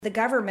The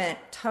government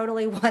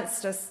totally wants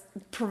to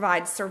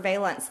provide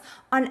surveillance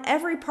on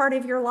every part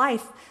of your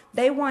life.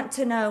 They want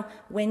to know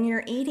when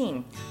you're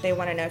eating. They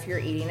want to know if you're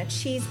eating a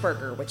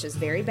cheeseburger, which is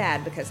very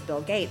bad because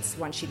Bill Gates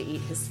wants you to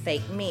eat his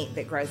fake meat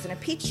that grows in a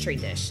Peachtree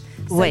dish.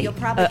 So wait, you'll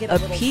probably get a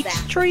little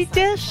Peachtree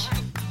dish?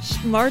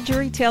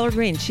 Marjorie Taylor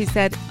Greene, she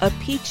said a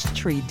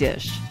Peachtree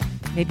dish.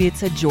 Maybe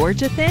it's a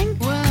Georgia thing?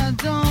 Well, I don't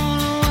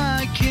know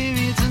why I came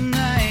here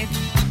tonight.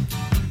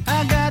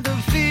 I got the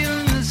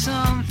feeling that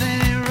something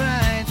ain't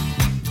right.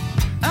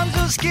 I'm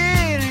so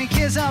scared in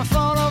case I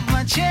fall off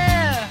my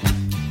chair.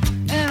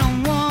 And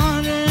I'm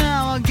wondering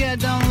how I'll get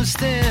down the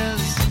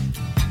stairs.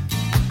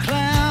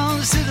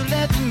 Clowns to the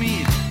left of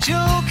me,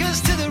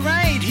 jokers to the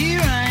right.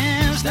 Here I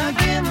am,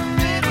 stuck in the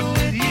middle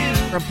with you.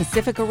 From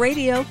Pacifica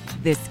Radio,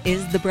 this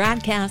is the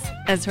BradCast,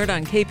 as heard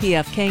on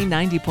KPFK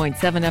 90.7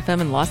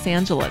 FM in Los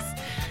Angeles.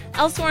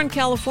 Elsewhere in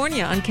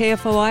California on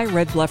KFOI,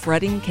 Red Bluff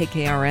Redding,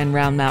 KKRN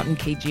Round Mountain,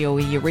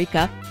 KGOE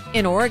Eureka.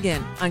 In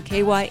Oregon on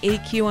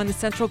KYAQ on the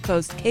Central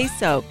Coast,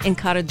 KSO in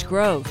Cottage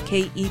Grove,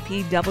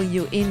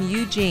 KEPW in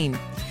Eugene.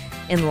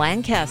 In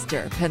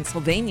Lancaster,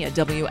 Pennsylvania,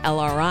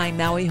 WLRI,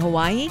 Maui,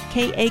 Hawaii,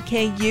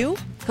 KAKU.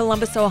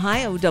 Columbus,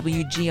 Ohio,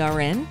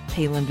 WGRN,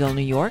 Palinville,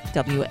 New York,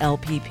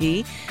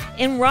 WLPP.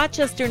 In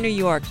Rochester, New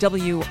York,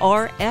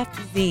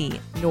 WRFZ.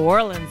 New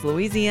Orleans,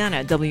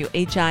 Louisiana,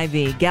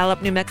 WHIV.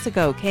 Gallup, New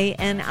Mexico,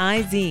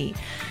 KNIZ.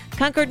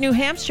 Concord, New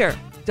Hampshire,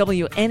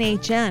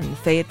 WNHN.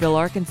 Fayetteville,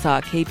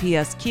 Arkansas,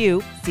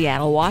 KPSQ.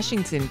 Seattle,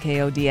 Washington,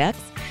 KODX.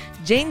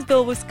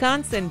 Janesville,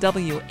 Wisconsin,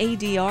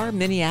 WADR.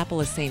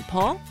 Minneapolis, St.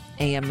 Paul,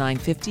 AM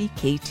 950,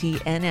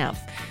 KTNF.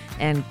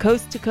 And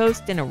coast to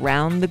coast and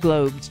around the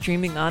globe,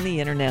 streaming on the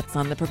internets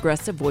on the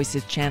Progressive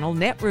Voices channel,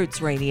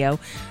 Netroots Radio,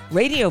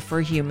 Radio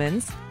for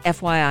Humans,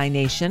 FYI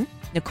Nation,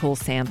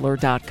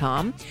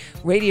 NicoleSandler.com,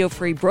 Radio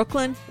Free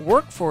Brooklyn,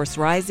 Workforce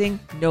Rising,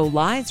 No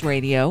Lies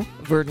Radio,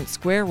 Verdant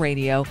Square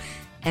Radio,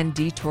 and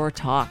Detour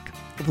Talk.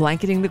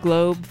 Blanketing the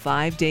globe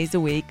 5 days a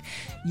week,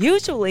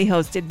 usually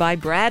hosted by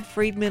Brad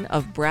Friedman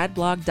of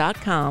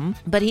BradBlog.com,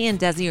 but he and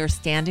Desi are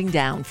standing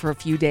down for a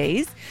few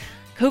days.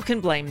 Who can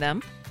blame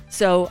them?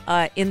 So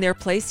in their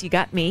place, you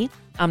got me.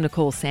 I'm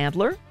Nicole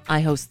Sandler. I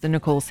host the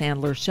Nicole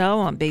Sandler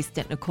Show. I'm based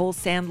at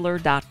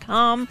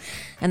NicoleSandler.com,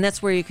 and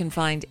that's where you can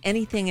find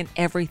anything and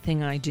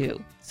everything I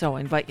do. So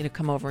I invite you to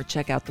come over and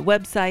check out the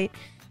website.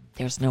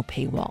 There's no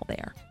paywall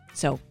there.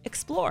 So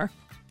explore,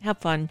 have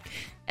fun,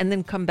 and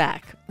then come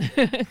back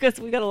because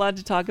we got a lot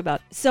to talk about.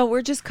 So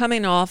we're just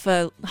coming off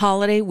a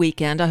holiday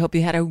weekend. I hope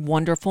you had a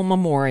wonderful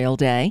Memorial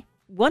Day.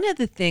 One of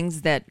the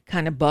things that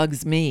kind of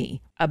bugs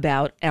me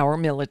about our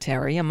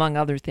military, among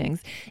other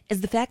things,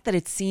 is the fact that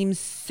it seems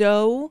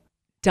so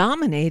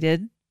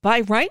dominated by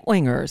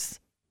right-wingers.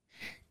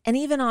 And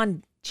even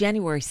on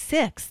January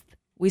 6th,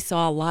 we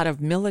saw a lot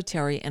of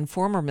military and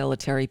former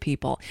military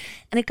people.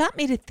 And it got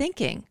me to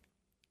thinking,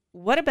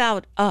 what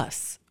about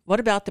us?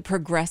 What about the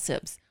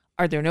progressives?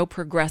 Are there no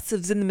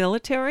progressives in the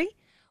military?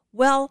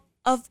 Well,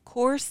 of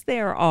course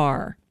there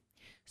are.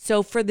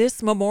 So for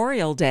this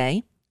Memorial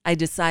Day, I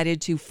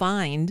decided to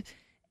find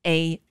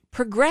a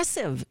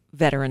progressive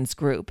veterans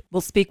group.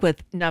 We'll speak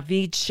with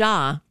Naveed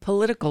Shah,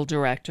 political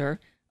director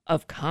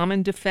of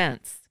Common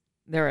Defense.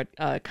 They're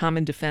at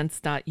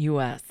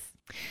commondefense.us.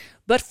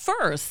 But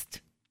first,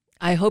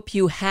 I hope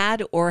you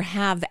had or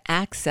have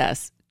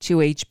access to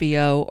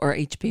HBO or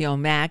HBO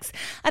Max.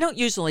 I don't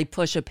usually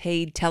push a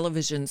paid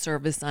television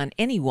service on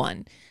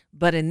anyone,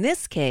 but in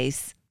this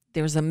case,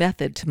 there's a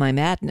method to my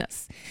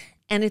madness.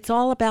 And it's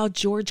all about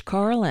George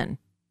Carlin,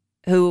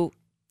 who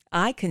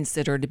I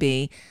consider to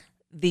be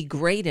the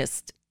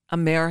greatest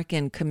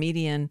American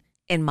comedian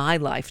in my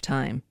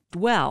lifetime.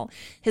 Well,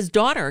 his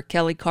daughter,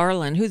 Kelly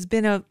Carlin, who's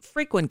been a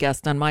frequent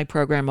guest on my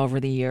program over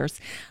the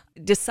years,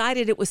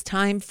 decided it was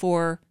time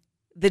for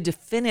the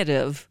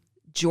definitive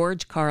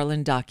George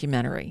Carlin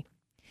documentary.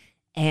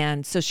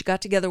 And so she got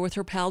together with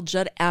her pal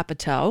Judd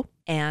Apatow,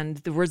 and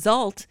the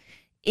result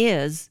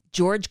is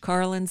George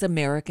Carlin's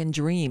American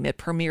Dream. It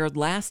premiered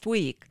last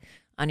week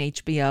on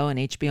HBO and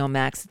HBO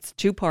Max. It's a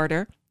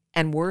two-parter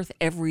and worth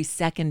every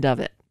second of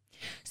it.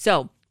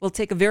 So we'll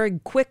take a very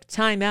quick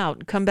time out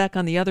and come back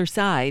on the other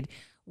side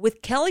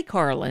with Kelly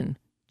Carlin,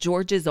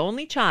 George's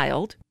only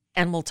child,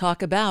 and we'll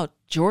talk about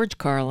George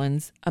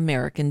Carlin's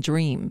American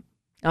Dream.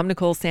 I'm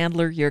Nicole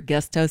Sandler, your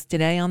guest host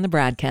today on the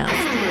BradCast.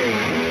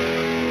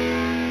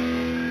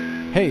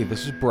 Hey,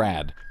 this is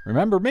Brad.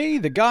 Remember me,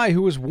 the guy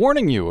who was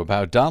warning you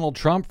about Donald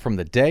Trump from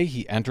the day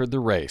he entered the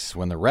race,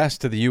 when the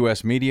rest of the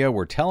U.S. media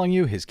were telling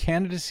you his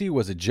candidacy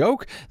was a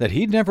joke, that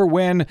he'd never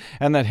win,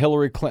 and that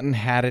Hillary Clinton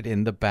had it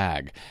in the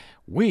bag.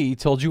 We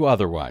told you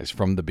otherwise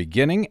from the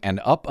beginning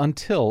and up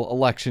until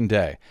Election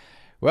Day.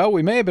 Well,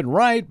 we may have been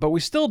right, but we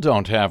still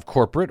don't have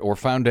corporate or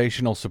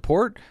foundational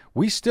support.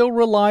 We still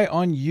rely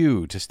on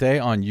you to stay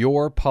on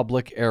your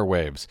public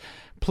airwaves.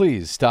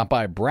 Please stop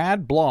by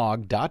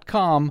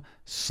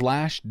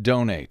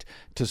bradblog.com/donate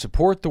to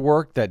support the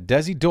work that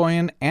Desi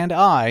Doyen and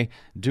I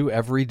do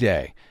every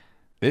day.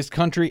 This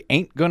country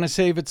ain't gonna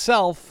save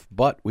itself,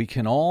 but we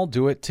can all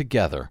do it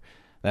together.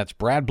 That's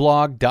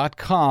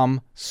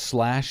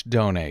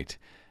bradblog.com/donate.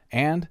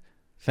 And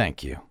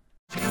thank you.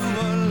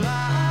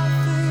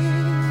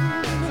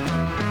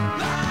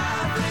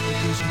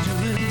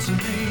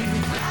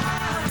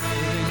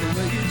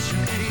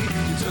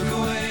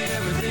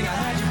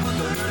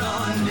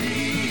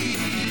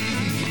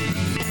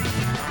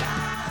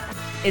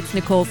 It's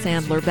Nicole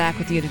Sandler back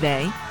with you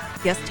today,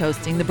 guest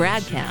hosting the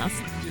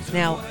BradCast.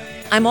 Now,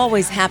 I'm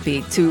always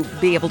happy to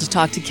be able to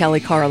talk to Kelly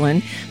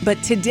Carlin,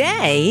 but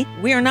today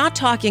we are not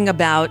talking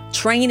about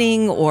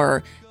training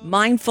or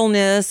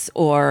mindfulness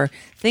or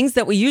things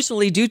that we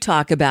usually do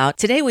talk about.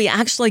 Today we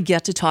actually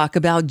get to talk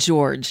about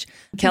George,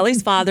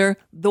 Kelly's father,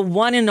 the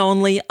one and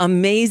only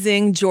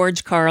amazing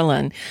George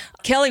Carlin.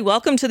 Kelly,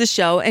 welcome to the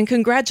show and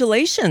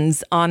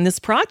congratulations on this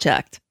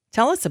project.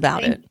 Tell us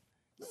about it.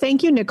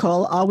 Thank you,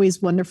 Nicole.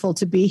 Always wonderful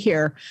to be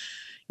here.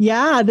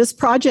 Yeah, this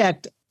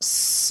project,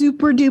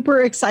 super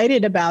duper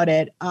excited about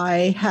it.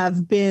 I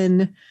have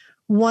been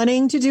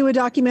wanting to do a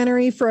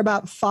documentary for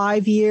about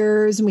 5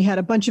 years, and we had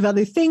a bunch of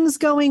other things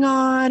going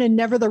on and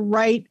never the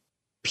right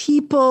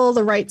people,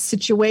 the right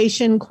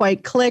situation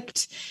quite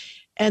clicked.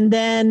 And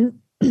then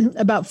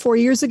about 4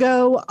 years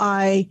ago,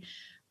 I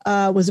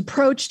was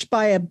approached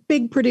by a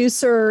big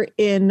producer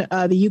in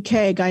the UK,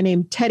 a guy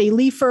named Teddy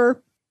Leifer,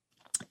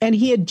 and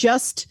he had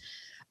just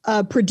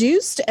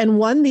produced and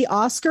won the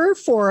Oscar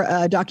for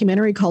a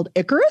documentary called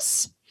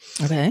Icarus.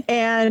 Okay.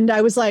 And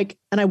I was like,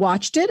 and I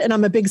watched it, and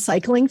I'm a big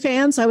cycling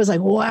fan. So I was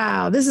like,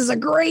 wow, this is a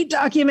great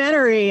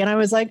documentary. And I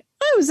was like,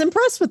 I was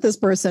impressed with this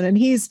person. And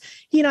he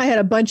and I had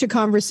a bunch of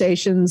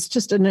conversations,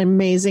 just an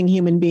amazing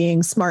human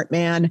being, smart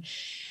man.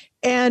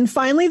 And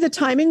finally, the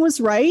timing was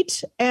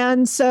right.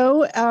 And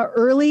so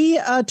early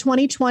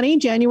 2020,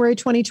 January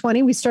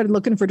 2020, we started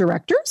looking for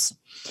directors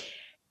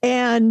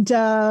and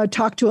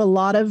talked to a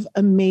lot of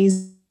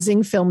amazing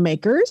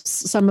filmmakers,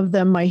 some of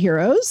them my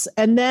heroes.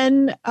 And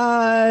then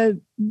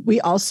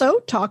we also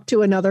talked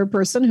to another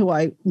person who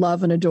I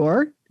love and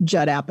adore,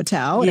 Judd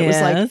Apatow. And Yes. it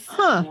was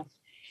like,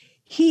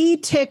 he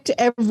ticked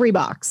every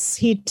box.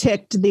 He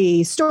ticked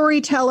the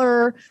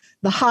storyteller,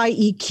 the high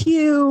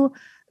EQ,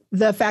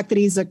 the fact that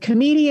he's a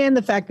comedian,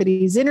 the fact that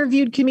he's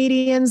interviewed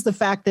comedians, the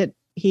fact that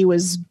he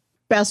was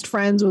best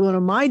friends with one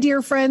of my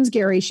dear friends,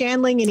 Gary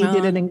Shandling, and he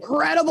did an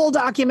incredible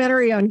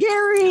documentary on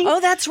Gary. Oh,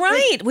 that's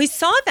right. We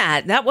saw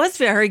that. That was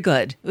very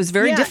good. It was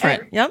very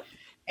different. Yep.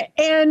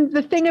 And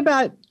the thing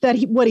about that,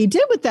 what he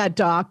did with that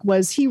doc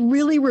was he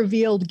really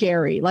revealed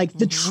Gary, like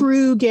the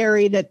true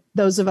Gary that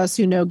those of us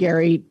who know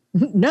Gary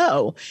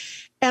know.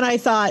 And I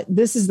thought,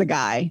 this is the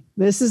guy.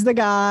 This is the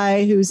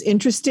guy who's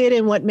interested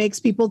in what makes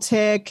people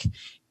tick,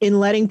 in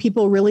letting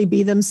people really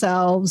be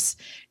themselves.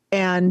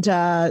 And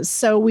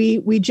so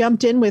we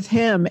jumped in with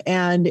him,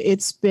 and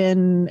it's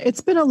been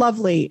a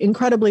lovely,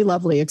 incredibly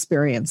lovely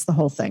experience, the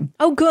whole thing.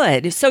 Oh,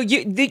 good. So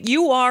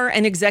you are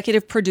an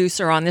executive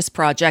producer on this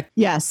project.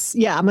 Yes.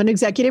 Yeah. I'm an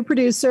executive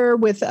producer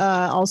with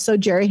also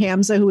Jerry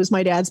Hamza, who was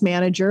my dad's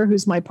manager,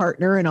 who's my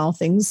partner in all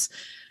things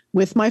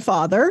with my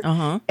father.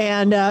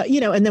 And,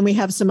 and then we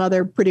have some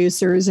other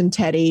producers and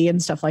Teddy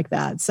and stuff like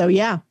that. So,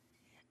 yeah.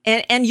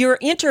 And you're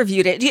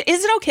interviewed.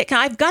 Is it okay?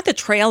 I've got the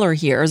trailer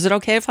here. Is it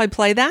okay if I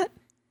play that?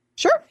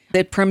 Sure.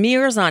 It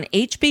premieres on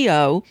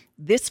HBO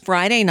this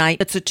Friday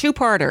night. It's a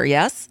two-parter,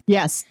 yes?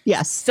 Yes.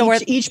 So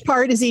each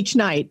part is each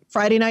night,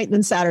 Friday night and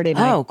then Saturday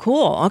night. Oh,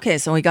 cool. Okay,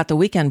 so we got the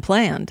weekend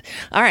planned.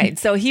 All right,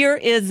 so here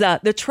is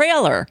the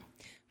trailer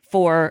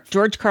for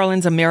George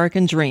Carlin's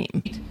American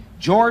Dream.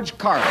 George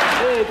Carlin.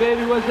 Hey,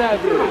 baby, what's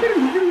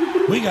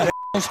happening? We got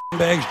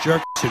bags,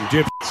 jerks, and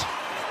dips,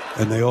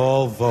 and they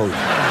all vote.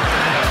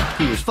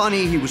 He was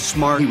funny, he was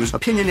smart, he was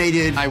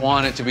opinionated. I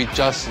wanted to be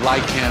just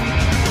like him.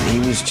 He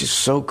was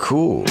just so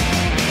cool.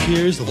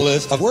 Here's the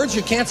list of words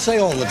you can't say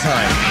all the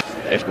time.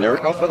 And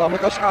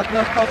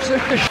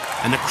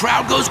the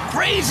crowd goes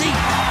crazy.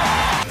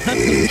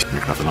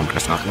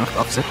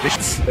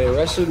 They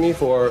arrested me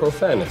for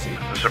profanity.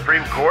 The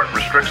Supreme Court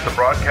restricts the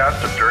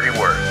broadcast of dirty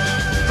words.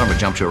 I'm gonna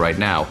jump to it right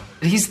now.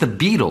 He's the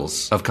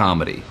Beatles of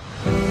comedy.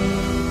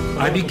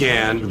 I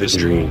began this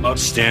dream of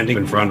standing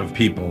in front of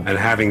people and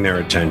having their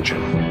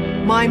attention.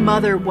 My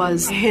mother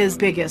was his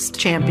biggest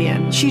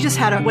champion. She just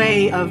had a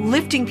way of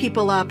lifting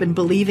people up and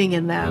believing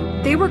in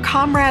them. They were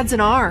comrades in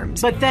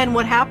arms. But then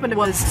what happened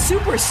was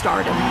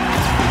superstardom.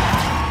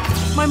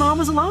 My mom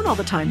was alone all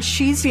the time.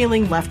 She's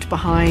feeling left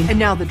behind, and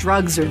now the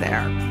drugs are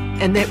there.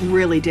 And that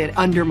really did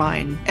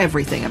undermine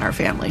everything in our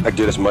family. I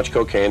did as much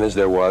cocaine as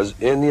there was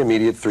in the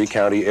immediate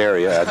 3-county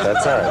area at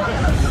that time.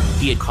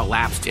 He had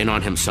collapsed in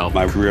on himself.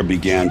 My career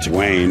began to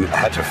wane. I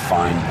had to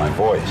find my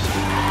voice.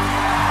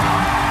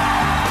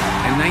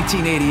 In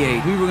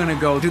 1988, we were going to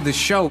go do the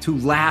show to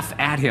laugh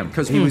at him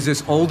because he was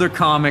this older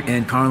comic,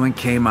 and Carlin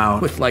came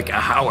out with like a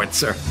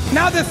howitzer.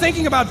 Now they're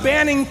thinking about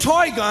banning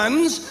toy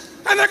guns,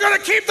 and they're going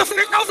to keep the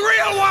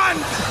real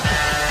ones!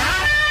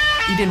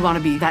 You didn't want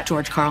to be that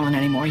George Carlin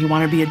anymore. You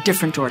wanted to be a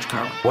different George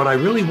Carlin. What I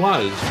really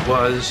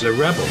was a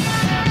rebel.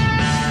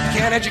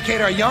 Can't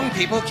educate our young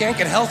people, can't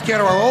get health care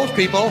to our old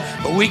people,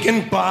 but we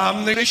can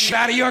bomb the shit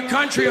out of your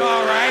country,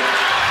 all right?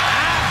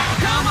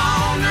 Come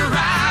on,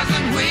 ride.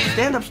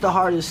 Stand-up's the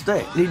hardest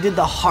thing. He did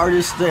the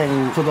hardest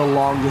thing for the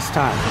longest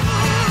time.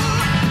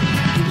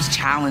 He was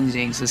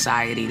challenging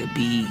society to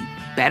be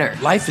better.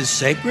 Life is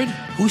sacred?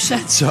 Who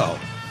said so?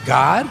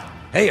 God?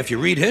 Hey, if you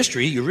read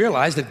history, you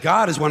realize that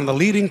God is one of the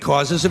leading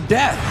causes of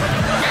death.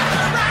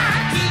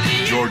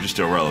 George is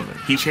still relevant.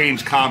 He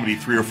changed comedy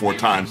 3 or 4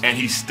 times, and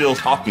he's still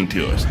talking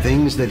to us.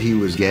 Things that he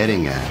was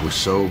getting at were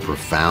so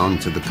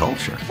profound to the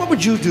culture. What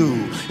would you do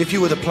if you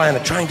were the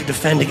planet trying to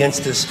defend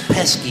against this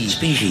pesky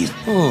species?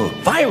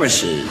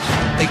 Viruses.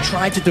 They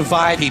try to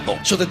divide people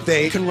so that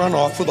they can run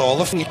off with all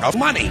the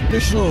money.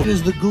 This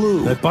is the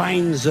glue that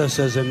binds us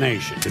as a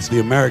nation. It's the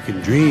American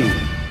dream,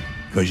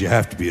 because you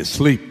have to be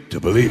asleep to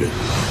believe it.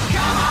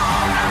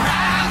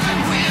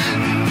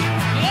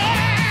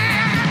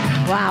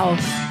 Wow.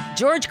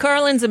 George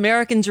Carlin's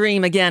American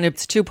Dream. Again,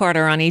 it's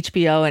 2-parter on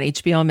HBO and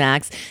HBO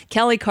Max.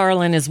 Kelly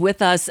Carlin is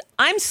with us.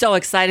 I'm so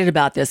excited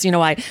about this. You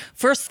know, I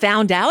first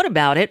found out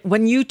about it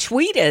when you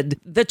tweeted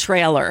the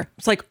trailer.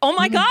 It's like, oh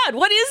my God,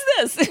 what is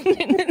this?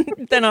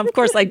 Then, of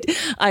course, I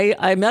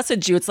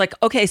messaged you. It's like,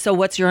 okay, so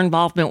what's your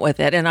involvement with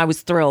it? And I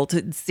was thrilled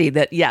to see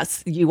that,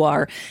 yes, you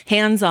are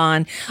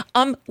hands-on.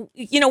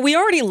 You know, we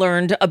already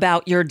learned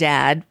about your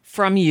dad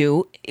from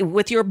you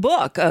with your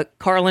book,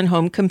 Carlin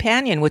Home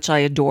Companion, which I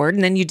adored.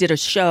 And then you did a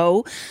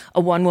show,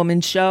 a one-woman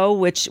show,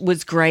 which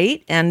was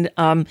great. And,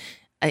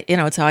 you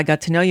know, it's how I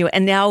got to know you.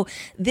 And now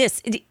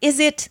this, is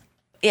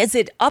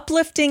it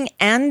uplifting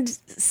and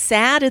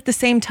sad at the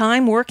same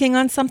time working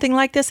on something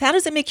like this? How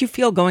does it make you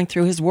feel going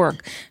through his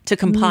work to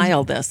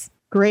compile this?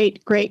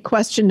 Great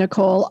question,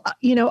 Nicole.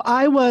 You know,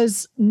 I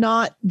was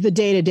not the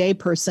day-to-day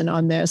person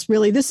on this.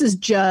 Really, this is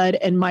Judd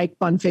and Mike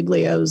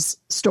Bonfiglio's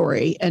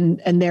story and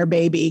their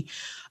baby.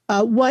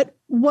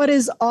 What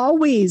is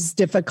always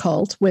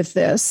difficult with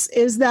this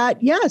is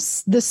that,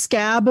 yes, the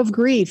scab of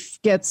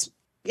grief gets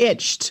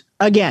itched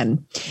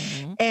again.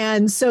 Mm-hmm.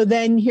 And so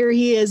then here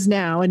he is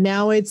now. And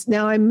now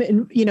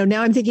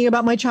I'm thinking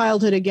about my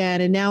childhood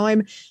again. And now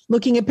I'm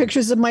looking at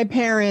pictures of my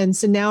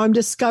parents. And now I'm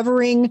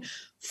discovering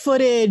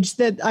footage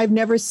that I've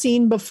never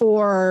seen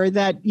before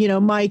that, you know,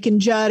 Mike and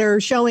Judd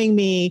are showing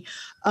me.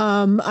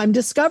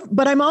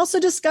 But I'm also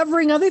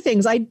discovering other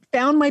things. I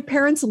found my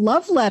parents'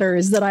 love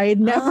letters that I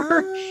had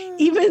never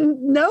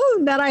even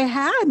known that I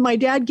had. My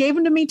dad gave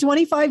them to me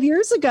 25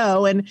 years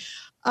ago. And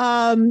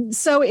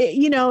so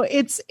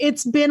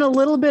it's been a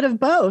little bit of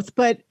both,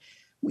 but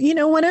you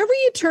know, whenever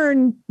you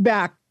turn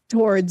back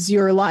towards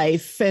your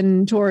life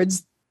and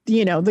towards,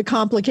 you know, the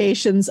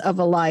complications of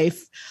a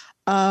life,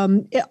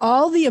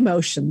 all the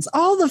emotions,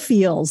 all the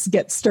feels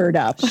get stirred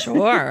up.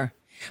 Sure.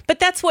 But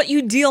that's what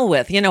you deal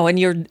with, you know, in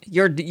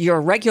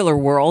your regular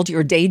world,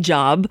 your day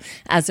job,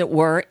 as it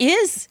were,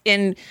 is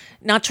in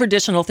not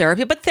traditional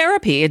therapy, but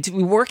therapy. It's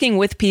working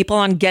with people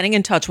on getting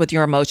in touch with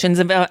your emotions.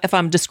 If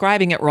I'm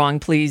describing it wrong,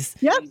 please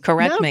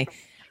correct me.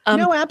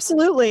 No,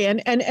 absolutely.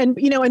 And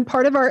you know, and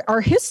part of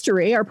our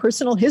history, our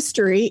personal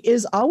history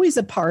is always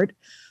a part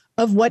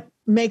of what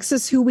makes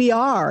us who we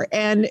are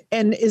and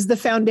is the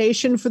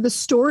foundation for the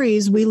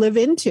stories we live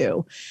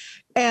into.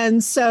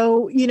 And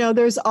so, you know,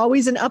 there's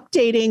always an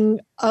updating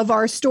of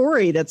our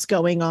story that's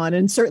going on.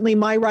 And certainly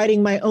my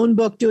writing my own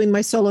book, doing my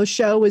solo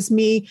show was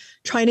me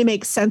trying to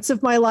make sense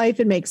of my life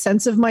and make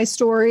sense of my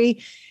story.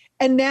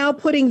 And now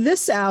putting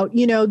this out,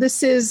 you know,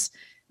 this is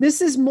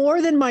more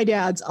than my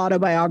dad's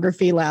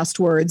autobiography, Last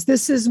Words.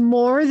 This is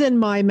more than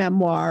my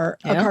memoir,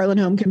 A Carlin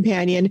Home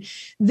Companion.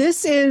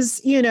 This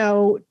is, you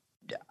know,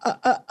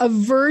 a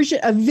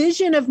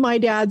vision of my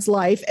dad's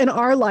life and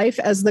our life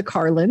as the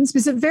Carlins,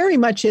 because it very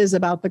much is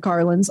about the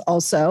Carlins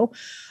also,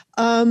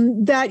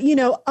 that, you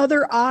know,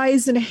 other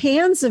eyes and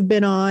hands have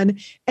been on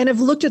and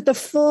have looked at the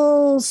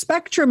full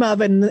spectrum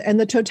of it and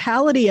the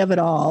totality of it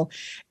all.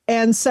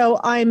 And so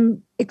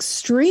I'm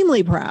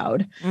extremely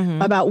proud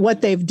about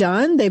what they've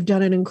done. They've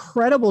done an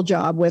incredible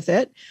job with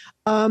it.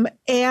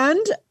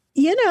 And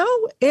you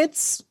know,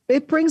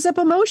 it brings up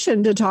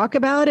emotion to talk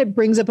about. It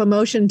brings up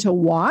emotion to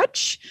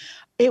watch.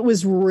 It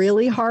was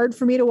really hard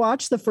for me to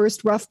watch the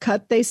first rough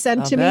cut they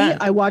sent to me.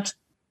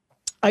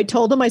 I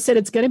told them, I said,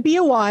 it's going to be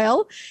a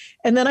while.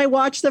 And then I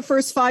watched the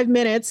first 5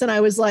 minutes and I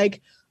was like,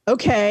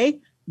 okay,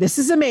 this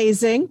is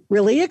amazing,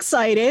 really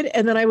excited.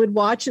 And then I would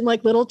watch in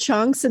like little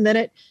chunks. And then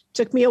it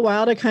took me a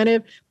while to kind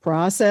of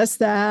process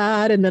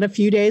that. And then a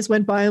few days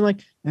went by. I'm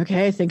like,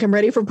 okay, I think I'm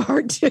ready for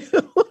part 2.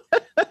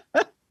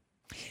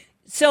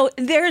 So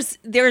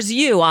there's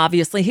you,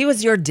 obviously. He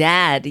was your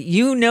dad.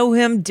 You know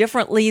him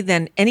differently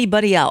than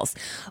anybody else.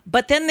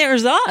 But then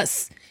there's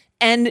us.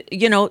 And,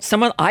 you know,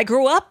 I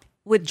grew up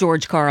with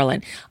George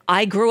Carlin.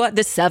 I grew up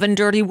the 7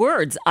 dirty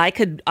words. I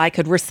could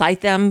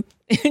recite them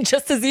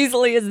just as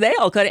easily as they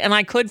all could. And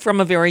I could from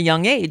a very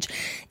young age.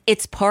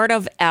 It's part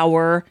of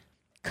our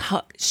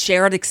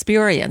shared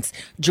experience.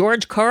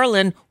 George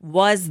Carlin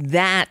was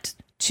that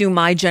to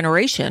my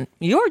generation,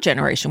 your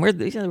generation, we're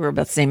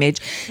about the same age.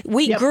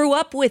 We grew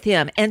up with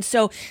him. And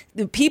so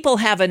the people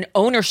have an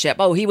ownership.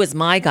 Oh, he was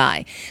my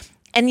guy.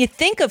 And you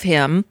think of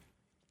him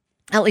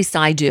At least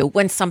I do,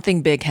 when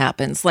something big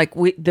happens, like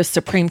the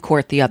Supreme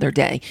Court the other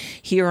day,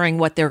 hearing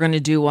what they're going to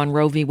do on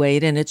Roe v.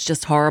 Wade, and it's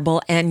just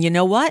horrible. And you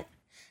know what?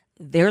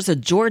 There's a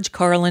George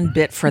Carlin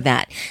bit for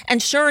that.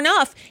 And sure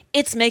enough,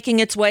 it's making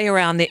its way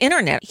around the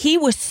internet. He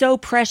was so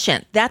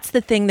prescient. That's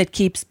the thing that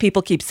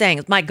people keep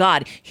saying, my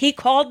God, he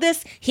called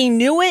this, he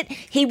knew it,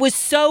 he was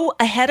so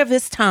ahead of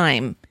his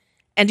time.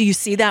 And do you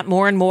see that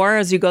more and more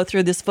as you go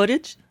through this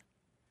footage?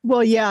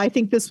 Well, yeah, I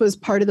think this was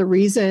part of the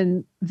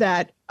reason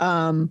that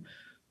it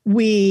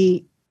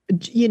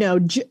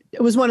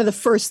was one of the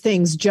first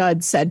things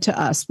Judd said to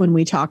us when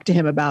we talked to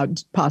him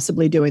about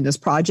possibly doing this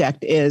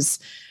project is,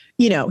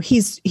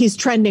 he's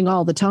trending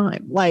all the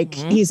time. Like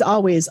he's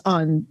always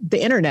on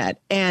the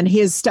internet and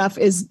his stuff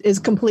is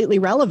completely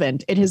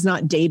relevant. It has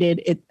not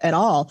dated it at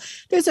all.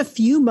 There's a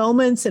few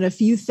moments and a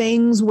few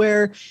things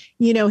where,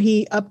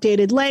 he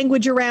updated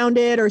language around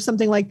it or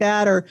something like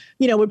that, or,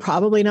 would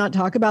probably not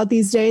talk about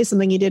these days,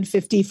 something he did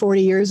 50,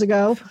 40 years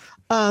ago.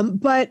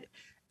 But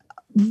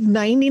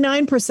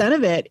 99%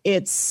 of it,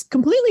 it's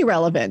completely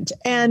relevant.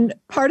 And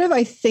part of,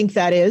 I think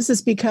that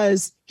is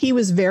because he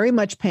was very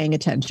much paying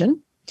attention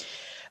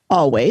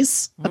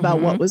always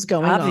about what was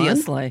going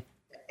Obviously.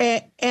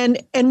 on.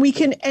 And we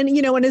can, and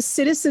as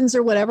citizens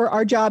or whatever,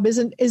 our job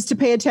is to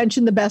pay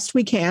attention the best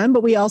we can,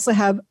 but we also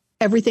have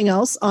everything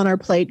else on our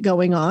plate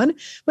going on.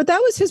 But that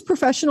was his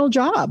professional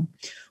job,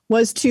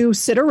 was to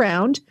sit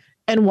around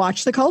and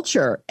watch the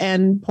culture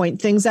and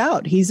point things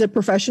out. He's a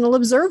professional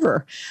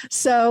observer.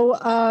 So,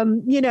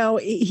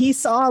 he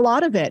saw a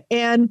lot of it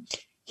and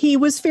he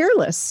was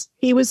fearless.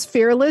 He was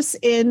fearless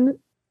in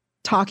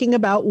talking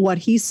about what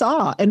he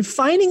saw and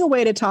finding a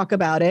way to talk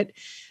about it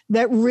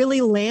that really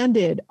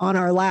landed on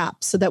our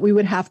laps so that we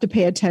would have to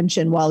pay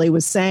attention while he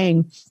was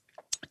saying.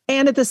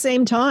 And at the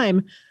same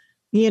time,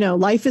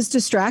 life is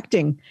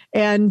distracting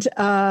and,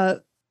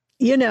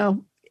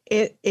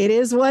 it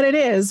is what it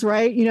is,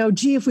 right?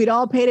 If we'd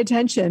all paid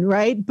attention,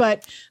 right?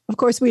 But of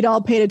course, we'd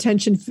all paid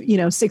attention,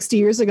 60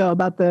 years ago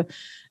about the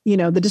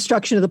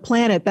destruction of the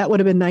planet. That would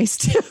have been nice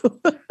too.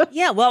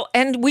 Yeah, well,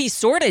 and we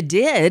sort of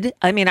did.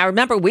 I mean, I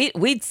remember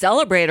we'd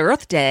celebrate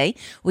Earth Day.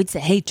 We'd say,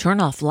 "Hey,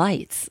 turn off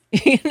lights."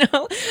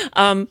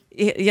 Drive.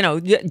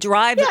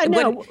 Yeah,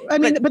 no,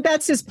 but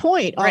that's his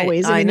point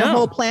always. Right, I know. The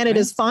whole planet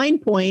is fine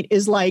point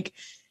is like,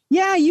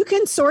 yeah, you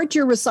can sort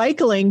your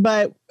recycling,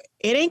 but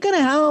it ain't going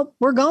to help.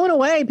 We're going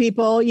away,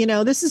 people.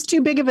 This is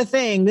too big of a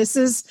thing. This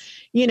is,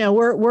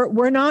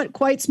 we're not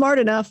quite smart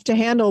enough to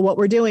handle what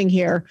we're doing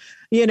here,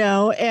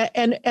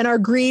 and our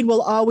greed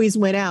will always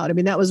win out. I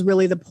mean, that was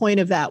really the point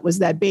of that, was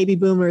that baby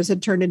boomers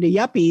had turned into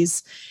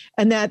yuppies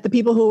and that the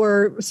people who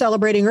were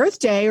celebrating Earth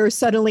Day are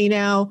suddenly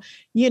now,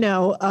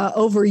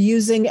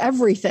 overusing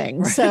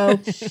everything. So,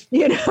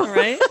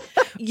 right.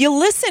 You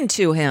listen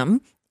to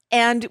him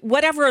and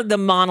whatever the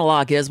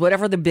monologue is,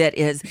 whatever the bit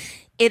is,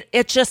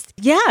 it just,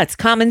 it's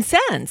common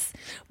sense.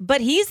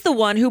 But he's the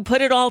one who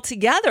put it all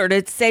together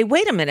to say,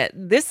 wait a minute,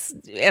 this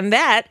and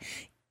that,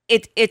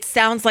 it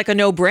sounds like a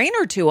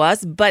no-brainer to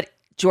us, but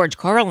George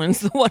Carlin's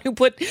the one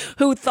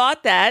who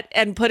thought that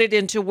and put it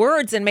into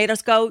words and made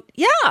us go,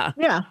 yeah.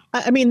 Yeah.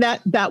 I mean,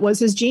 that was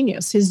his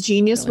genius. His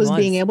genius was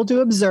being able to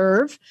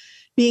observe,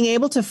 being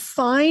able to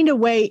find a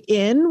way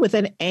in with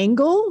an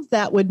angle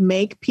that would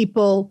make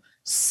people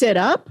sit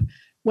up,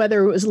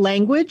 whether it was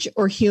language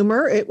or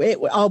humor. It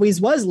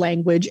always was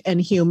language and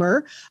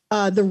humor,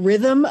 the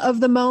rhythm of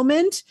the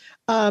moment,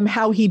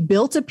 how he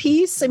built a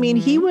piece. I mean,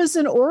 he was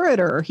an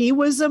orator. He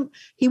was a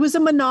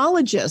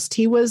monologist.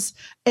 He was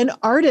an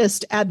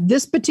artist at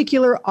this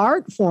particular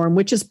art form,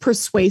 which is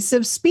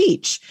persuasive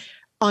speech.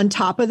 On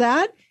top of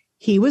that,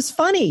 he was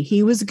funny.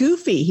 He was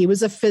goofy. He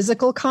was a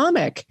physical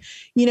comic.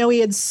 He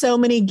had so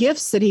many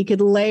gifts that he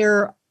could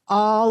layer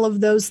all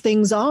of those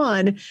things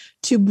on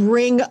to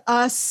bring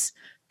us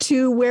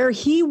to where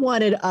he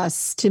wanted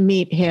us to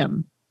meet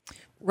him.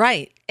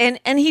 Right. And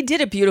he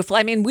did it beautifully.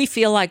 I mean, we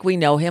feel like we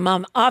know him.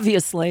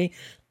 Obviously,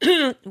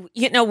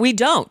 we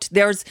don't.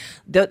 There's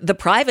the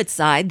private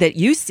side that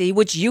you see,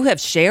 which you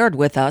have shared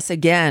with us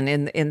again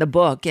in the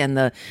book and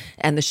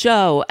the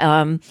show,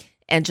 and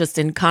just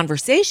in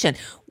conversation.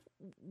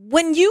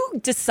 When you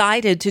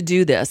decided to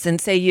do this and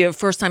say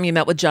first time you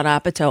met with Judd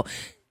Apatow,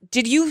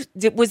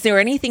 was there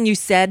anything you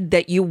said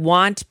that you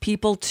want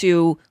people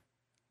to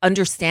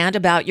understand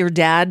about your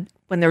dad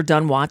when they're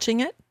done watching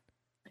it?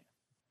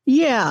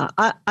 Yeah,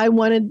 I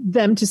wanted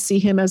them to see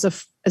him as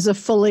a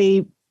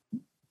fully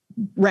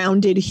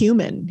rounded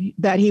human,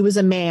 that he was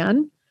a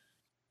man,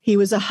 he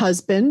was a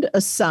husband,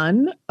 a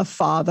son, a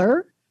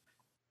father,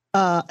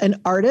 an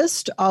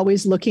artist,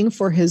 always looking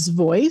for his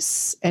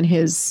voice and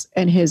his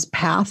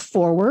path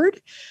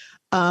forward,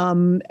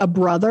 a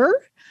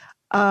brother.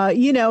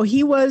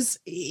 He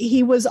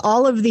was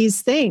all of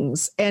these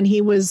things, and he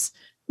was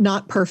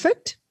not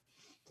perfect.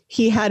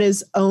 He had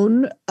his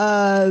own,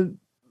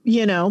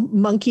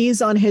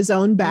 monkeys on his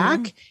own back.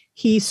 Mm-hmm.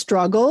 He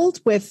struggled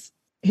with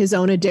his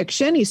own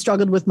addiction. He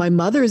struggled with my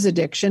mother's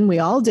addiction. We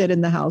all did in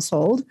the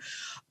household.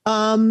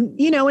 And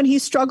he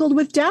struggled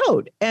with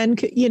doubt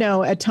and,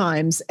 at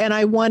times. And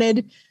I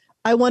wanted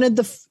I wanted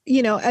as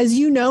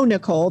you know,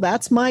 Nicole,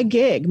 that's my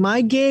gig.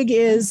 My gig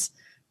is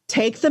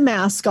take the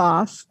mask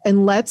off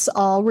and let's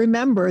all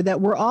remember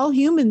that we're all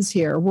humans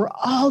here. We're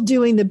all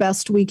doing the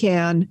best we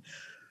can.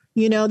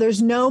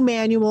 There's no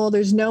manual,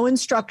 there's no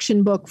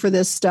instruction book for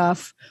this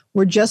stuff.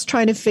 We're just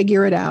trying to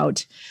figure it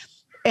out.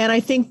 And I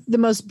think the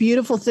most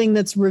beautiful thing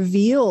that's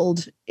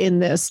revealed in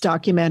this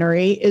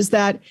documentary is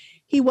that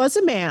he was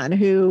a man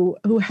who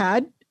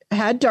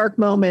had dark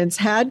moments,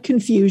 had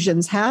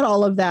confusions, had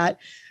all of that.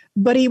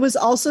 But he was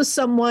also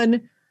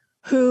someone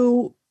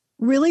who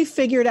really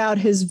figured out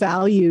his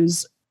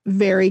values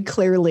very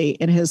clearly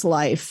in his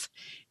life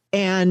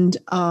and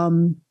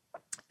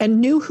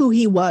knew who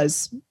he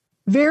was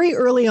very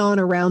early on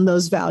around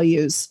those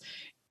values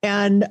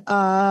and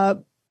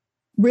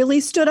really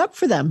stood up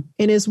for them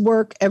in his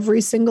work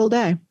every single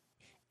day.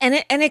 And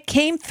it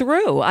came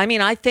through. I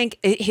mean, I think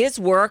his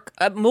work,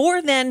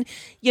 more than,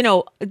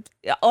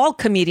 all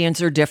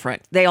comedians are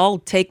different. They all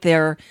take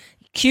their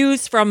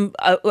cues from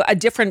a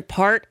different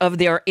part of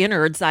their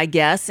innards, I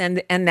guess,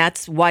 and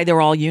that's why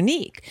they're all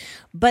unique.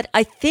 But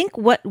I think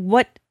what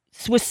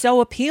was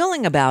so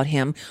appealing about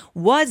him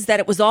was that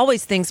it was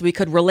always things we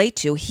could relate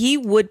to. He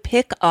would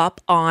pick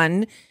up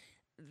on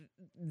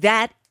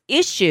that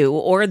issue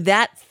or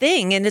that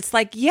thing, and it's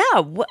like,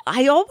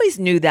 I always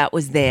knew that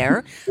was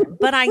there,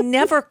 but I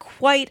never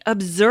quite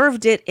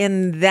observed it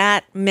in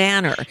that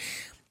manner.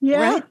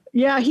 Right?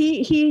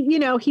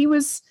 He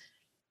was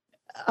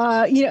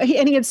and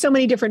he had so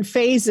many different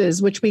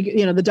phases, which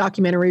the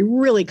documentary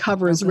really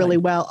covers really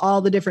well, all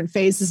the different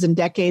phases and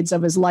decades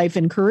of his life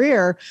and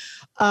career.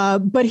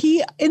 But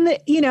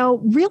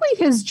really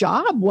his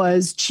job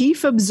was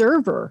chief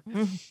observer.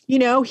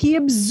 Mm-hmm. He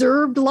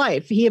observed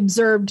life. He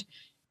observed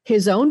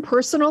his own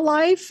personal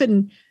life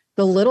and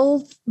the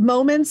little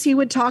moments he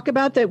would talk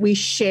about that we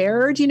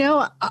shared.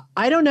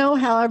 I don't know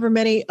however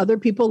many other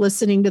people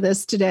listening to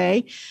this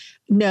today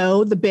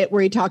know the bit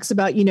where he talks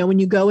about, when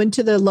you go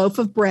into the loaf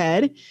of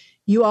bread,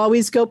 you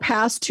always go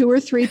past 2 or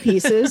 3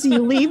 pieces.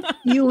 You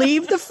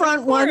leave the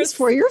front ones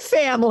for your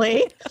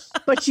family,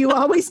 but you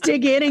always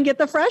dig in and get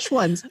the fresh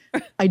ones.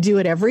 I do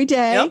it every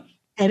day. Yep.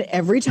 And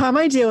every time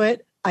I do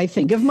it, I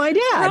think of my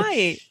dad,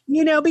 right?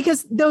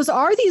 Because those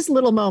are these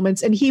little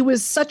moments. And he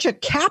was such a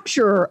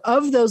capturer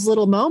of those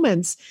little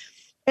moments.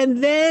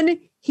 And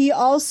then he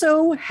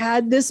also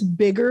had this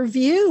bigger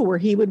view where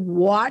he would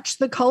watch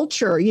the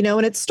culture,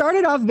 and it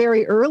started off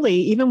very early,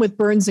 even with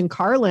Burns and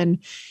Carlin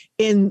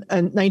in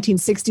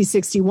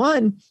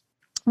 1960-61,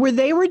 where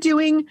they were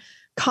doing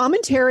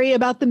commentary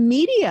about the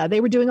media.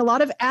 They were doing a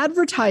lot of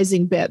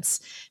advertising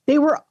bits. They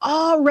were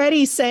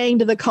already saying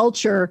to the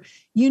culture,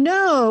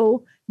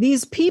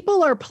 these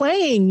people are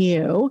playing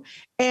you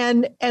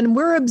and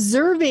we're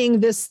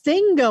observing this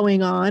thing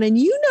going on and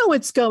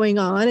it's going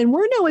on and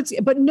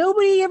but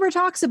nobody ever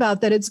talks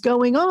about that it's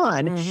going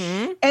on.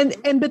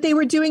 Mm-hmm. But they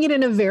were doing it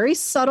in a very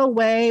subtle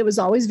way. It was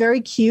always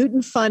very cute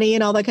and funny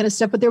and all that kind of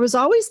stuff. But there was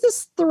always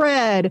this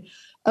thread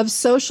of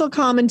social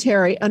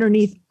commentary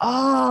underneath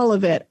all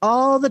of it,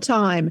 all the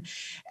time.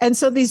 And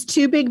so these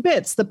two big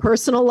bits, the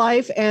personal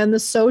life and the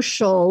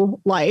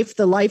social life,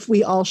 the life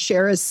we all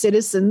share as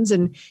citizens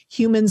and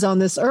humans on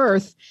this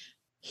earth,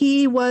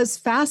 he was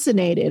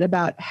fascinated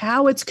about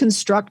how it's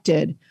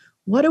constructed.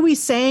 What are we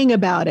saying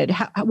about it?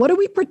 What are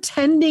we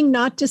pretending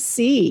not to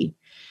see?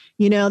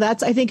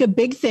 That's, I think, a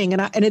big thing.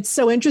 And it's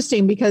so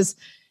interesting because,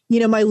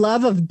 my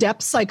love of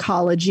depth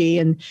psychology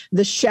and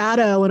the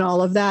shadow and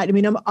all of that. I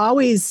mean, I'm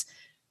always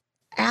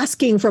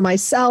asking for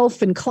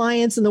myself and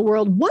clients in the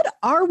world, what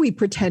are we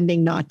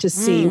pretending not to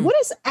see? What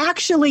is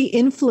actually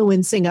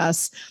influencing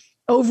us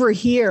over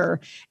here?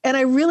 And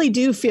I really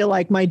do feel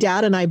like my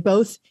dad and I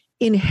both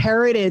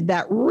inherited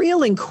that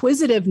real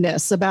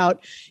inquisitiveness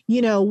about,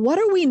 what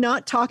are we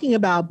not talking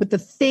about, but the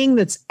thing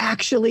that's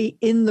actually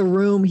in the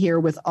room here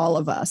with all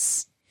of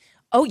us.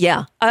 Oh,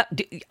 yeah,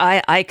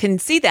 I can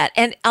see that.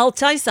 And I'll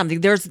tell you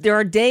something. There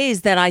are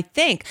days that I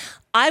think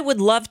I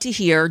would love to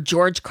hear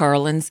George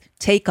Carlin's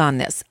take on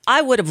this.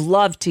 I would have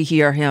loved to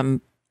hear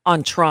him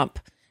on Trump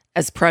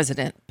as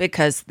president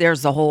because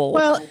there's a whole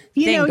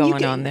thing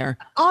going on there.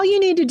 All you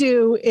need to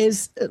do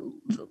is,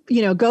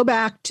 go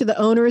back to the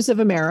Owners of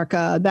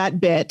America, that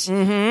bit.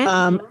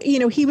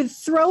 Mm-hmm. He would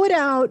throw it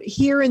out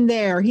here and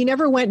there. He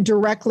never went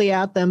directly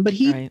at them, but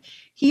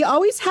he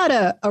always had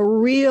a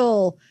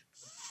real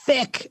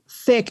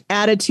thick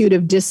attitude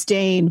of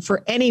disdain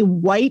for any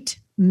white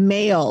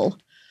male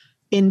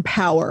in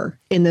power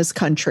in this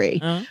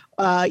country.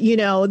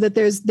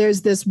 That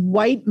there's this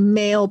white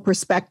male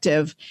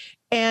perspective.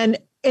 And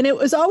it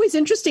was always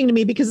interesting to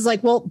me because it's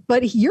like, well,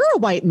 but you're a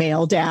white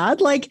male, Dad.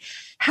 Like,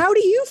 how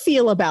do you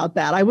feel about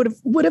that? I would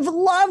have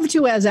loved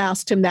to have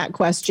asked him that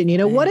question.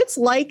 What is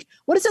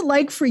it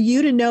like for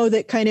you to know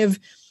that kind of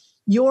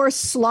your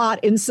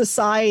slot in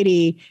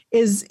society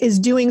is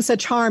doing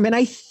such harm? And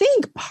I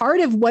think part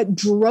of what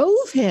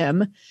drove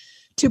him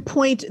to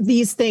point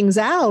these things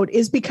out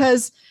is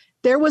because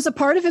there was a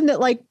part of him that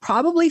like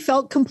probably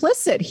felt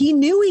complicit. He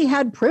knew he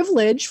had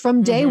privilege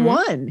from day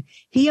one.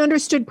 He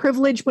understood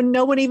privilege when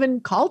no one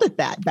even called it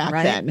that back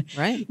then.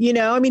 Right. You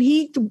know, I mean,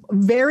 he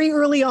very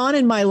early on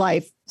in my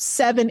life,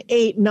 7,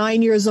 8,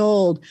 9 years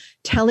old,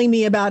 telling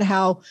me about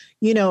how,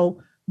 you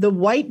know, the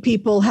white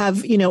people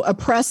have, you know,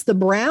 oppressed the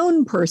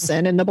brown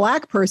person and the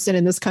black person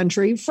in this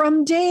country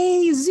from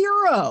day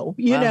zero,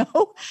 you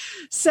know?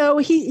 So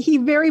he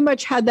very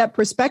much had that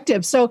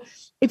perspective. So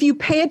if you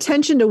pay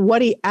attention to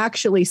what he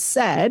actually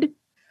said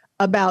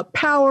about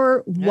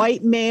power,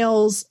 white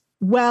males,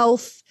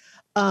 wealth,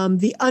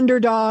 the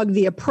underdog,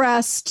 the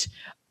oppressed,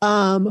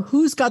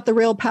 who's got the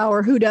real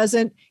power, who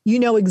doesn't, you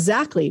know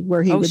exactly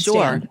where he would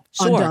stand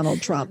on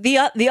Donald Trump. The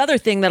other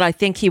thing that I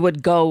think he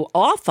would go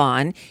off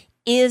on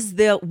is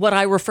what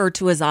I refer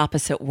to as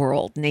opposite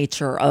world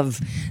nature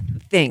of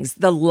things,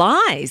 the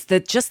lies,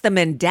 just the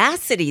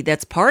mendacity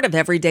that's part of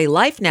everyday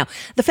life now.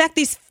 The fact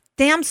these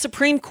damn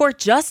Supreme Court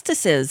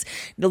justices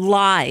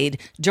lied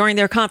during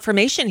their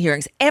confirmation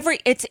hearings.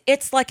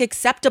 It's like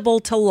acceptable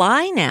to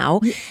lie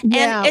now,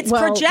 and it's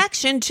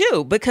projection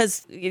too,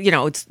 because you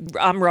know it's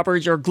I'm rubber,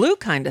 you're glue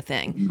kind of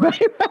thing,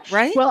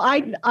 right? Well,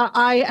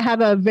 I have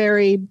a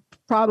very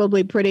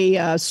probably pretty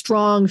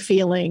strong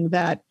feeling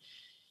that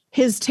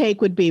his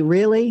take would be,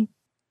 really,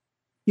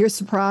 you're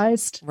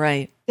surprised,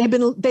 right? They've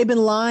been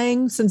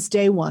lying since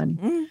day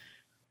one.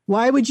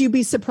 Why would you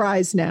be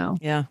surprised now?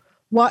 Yeah.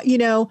 What, you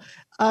know.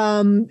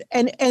 And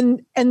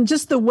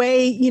just the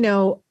way, you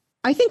know,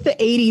 I think the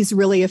 80s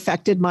really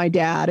affected my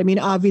dad. I mean,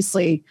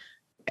 obviously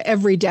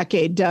every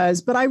decade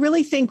does, but I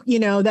really think, you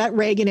know, that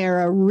Reagan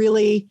era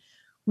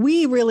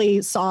we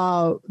really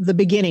saw the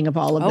beginning of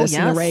all of this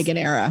in the Reagan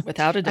era.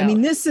 Without a doubt. I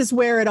mean, this is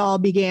where it all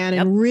began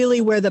and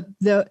really where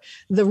the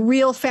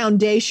real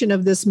foundation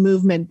of this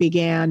movement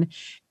began.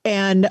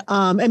 And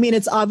I mean,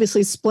 it's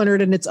obviously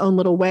splintered in its own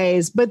little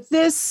ways, but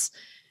this,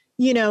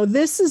 you know,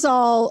 this has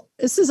all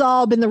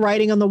been the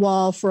writing on the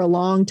wall for a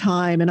long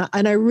time.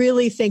 And I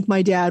really think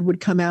my dad would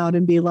come out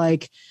and be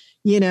like,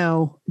 you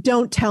know,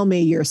 don't tell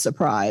me you're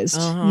surprised.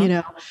 You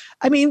know,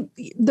 I mean,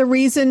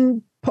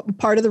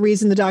 part of the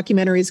reason the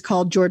documentary is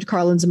called George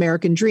Carlin's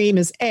American Dream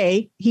is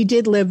A, he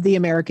did live the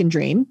American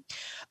dream.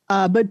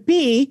 But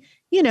B,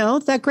 you know,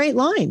 that great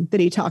line that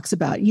he talks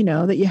about, you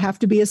know, that you have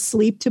to be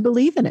asleep to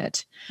believe in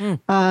it.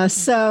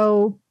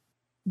 So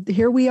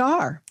here we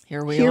are.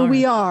 Here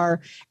we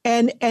are.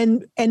 And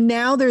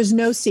now there's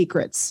no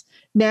secrets.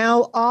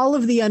 Now all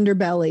of the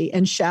underbelly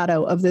and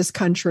shadow of this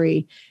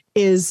country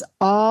is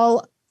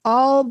all,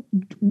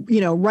 you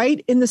know,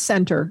 right in the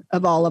center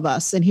of all of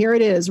us. And here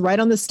it is right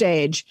on the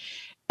stage.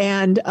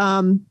 And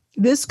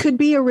this could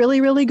be a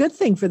really, really good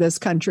thing for this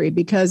country,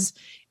 because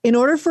in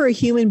order for a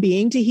human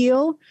being to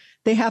heal,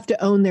 they have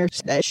to own their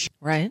flesh.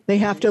 Right. They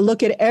have to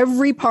look at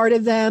every part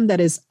of them that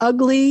is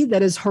ugly,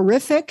 that is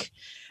horrific,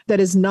 that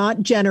is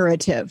not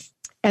generative.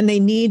 And they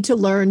need to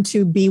learn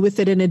to be with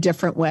it in a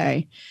different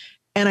way.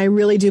 And I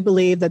really do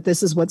believe that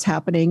this is what's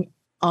happening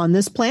on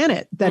this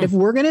planet, that if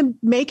we're going to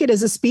make it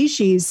as a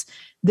species,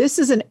 this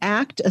is an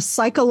act, a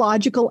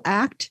psychological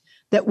act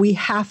that we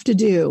have to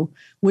do,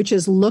 which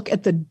is look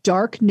at the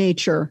dark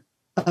nature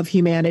of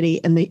humanity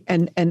and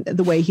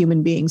the way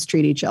human beings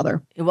treat each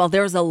other. Well,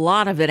 there's a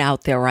lot of it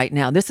out there right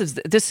now. This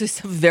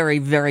is a very,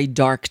 very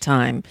dark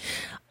time.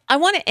 I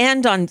want to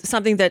end on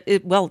something that,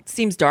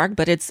 seems dark,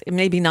 but it's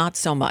maybe not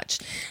so much.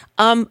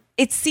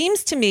 It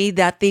seems to me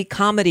that the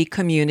comedy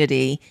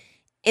community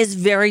is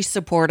very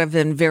supportive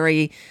and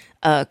very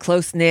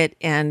close-knit,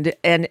 and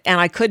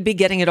I could be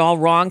getting it all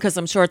wrong, because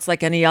I'm sure it's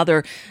like any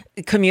other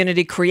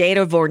community,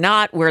 creative or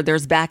not, where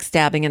there's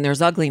backstabbing and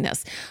there's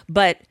ugliness.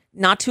 But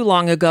not too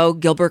long ago,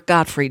 Gilbert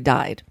Gottfried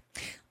died.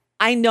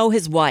 I know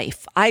his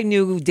wife. I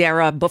knew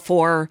Dara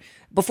before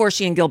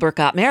she and Gilbert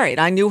got married.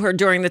 I knew her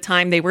during the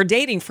time they were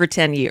dating for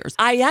 10 years.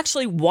 I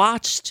actually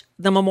watched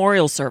the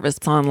memorial service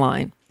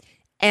online.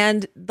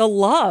 And the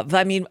love,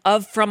 I mean,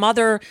 from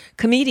other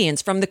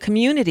comedians, from the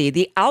community,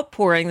 the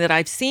outpouring that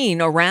I've seen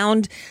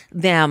around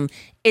them,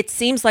 it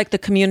seems like the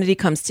community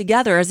comes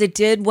together as it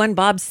did when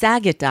Bob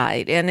Saget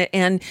died.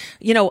 And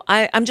you know,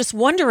 I'm just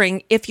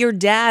wondering if your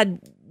dad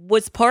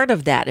was part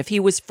of that, if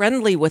he was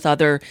friendly with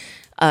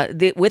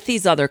with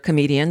these other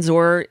comedians,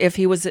 or if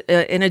he was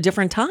in a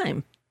different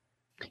time.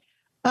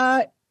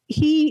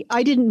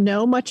 I didn't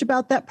know much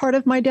about that part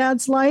of my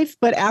dad's life,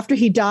 but after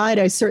he died,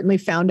 I certainly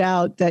found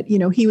out that, you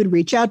know, he would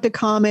reach out to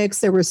comics.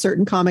 There were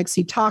certain comics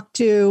he talked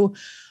to,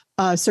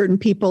 certain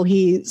people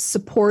he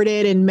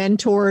supported and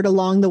mentored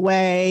along the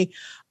way.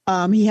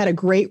 He had a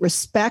great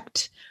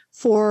respect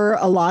for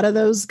a lot of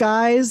those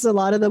guys, a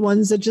lot of the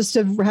ones that just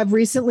have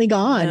recently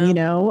gone, you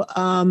know.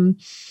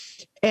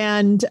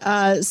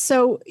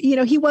 So, you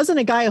know, he wasn't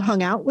a guy who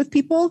hung out with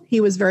people. He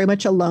was very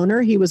much a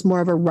loner. He was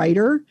more of a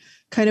writer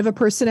kind of a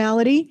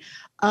personality.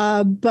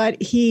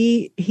 But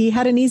he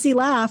had an easy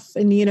laugh,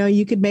 and, you know,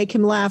 you could make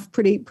him laugh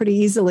pretty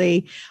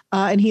easily.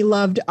 And he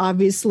loved,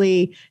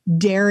 obviously,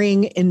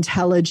 daring,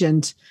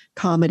 intelligent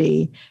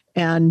comedy.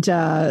 And you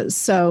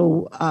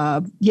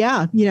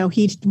know,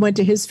 he went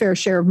to his fair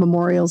share of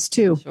memorials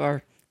too.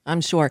 Sure.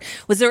 I'm sure.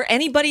 Was there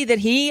anybody that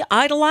he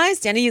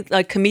idolized? Any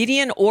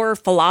comedian or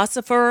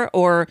philosopher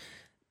or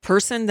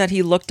person that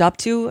he looked up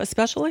to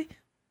especially?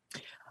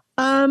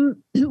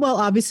 Well,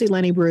 obviously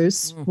Lenny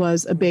Bruce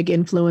was a big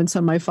influence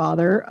on my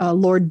father.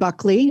 Lord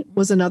Buckley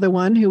was another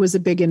one who was a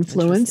big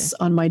influence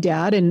on my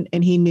dad, and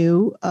he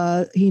knew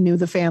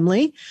the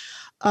family.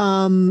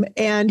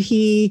 And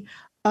he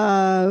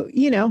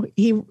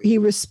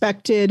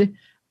respected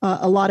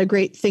a lot of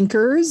great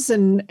thinkers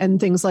and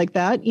things like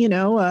that,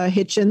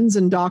 Hitchens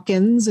and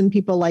Dawkins and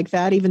people like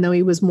that, even though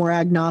he was more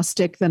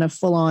agnostic than a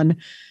full-on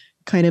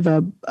kind of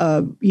a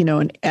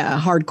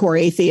hardcore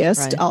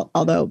atheist, right.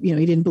 Although, he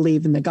didn't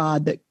believe in the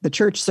God that the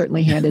church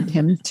certainly handed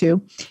to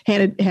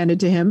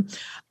him.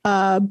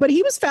 But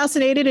he was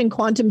fascinated in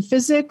quantum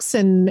physics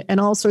and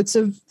all sorts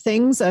of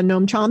things,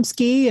 Noam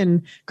Chomsky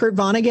and Kurt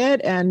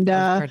Vonnegut and,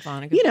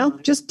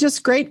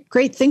 just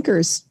great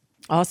thinkers.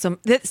 Awesome.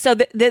 So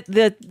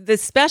the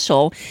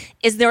special,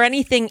 is there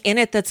anything in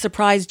it that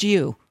surprised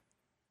you?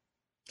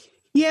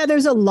 Yeah,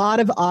 there's a lot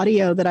of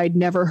audio that I'd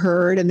never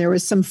heard, and there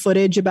was some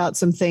footage about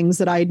some things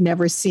that I'd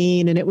never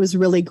seen, and it was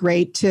really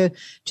great to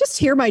just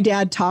hear my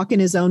dad talk in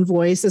his own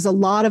voice. There's a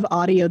lot of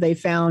audio they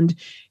found.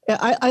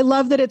 I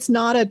love that it's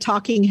not a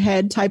talking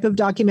head type of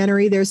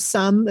documentary. There's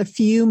a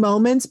few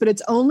moments, but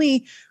it's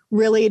only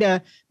really to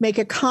make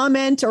a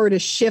comment or to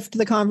shift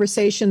the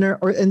conversation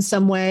or in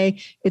some way.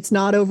 It's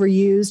not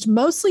overused.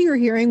 Mostly you're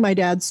hearing my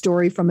dad's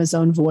story from his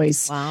own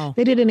voice. Wow.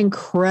 They did an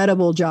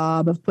incredible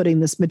job of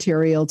putting this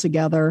material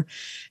together.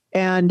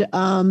 And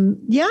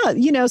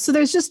so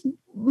there's just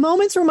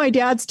moments where my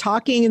dad's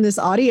talking in this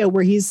audio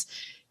where he's,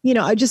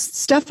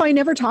 stuff I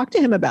never talked to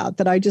him about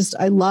that I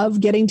love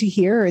getting to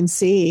hear and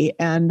see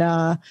and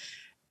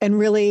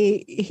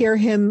really hear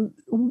him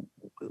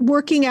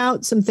working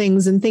out some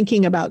things and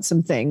thinking about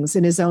some things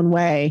in his own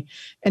way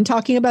and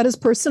talking about his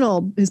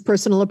personal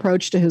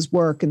approach to his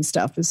work and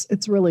stuff.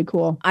 It's really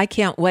cool. I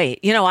can't wait.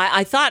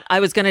 I thought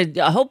I was going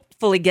to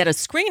hopefully get a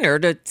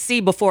screener to see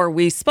before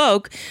we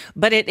spoke,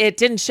 but it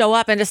didn't show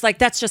up. And it's like,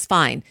 that's just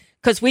fine,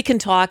 because we can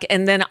talk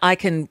and then I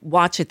can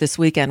watch it this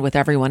weekend with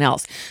everyone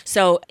else.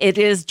 So it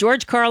is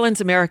George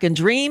Carlin's American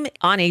Dream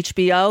on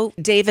HBO.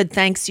 David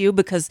thanks you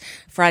because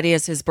Friday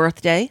is his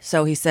birthday.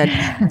 So he said,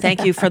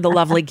 thank you for the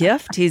lovely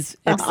gift. He's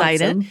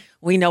excited. Awesome.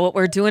 We know what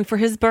we're doing for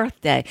his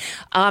birthday.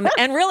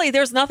 And really,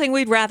 there's nothing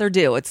we'd rather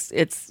do.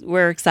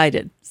 We're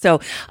excited.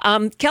 So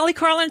Kelly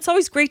Carlin, it's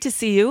always great to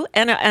see you.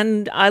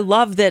 And I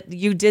love that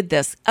you did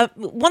this.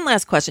 One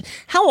last question.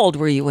 How old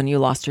were you when you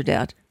lost your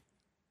dad?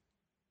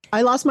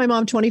 I lost my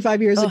mom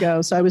 25 years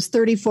ago. So I was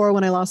 34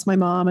 when I lost my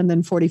mom and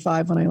then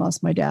 45 when I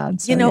lost my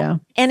dad. So, yeah.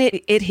 And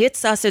it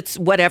hits us. It's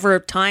whatever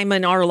time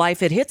in our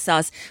life it hits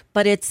us,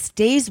 but it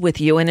stays with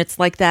you. And it's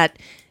like that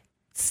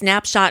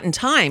snapshot in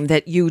time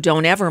that you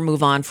don't ever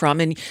move on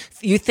from. And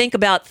you think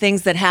about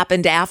things that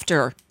happened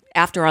after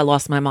I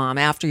lost my mom,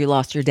 after you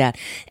lost your dad.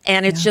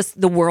 And it's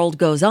just the world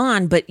goes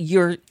on, but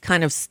you're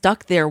kind of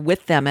stuck there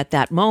with them at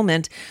that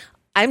moment.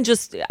 I'm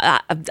just, I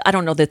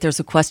don't know that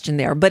there's a question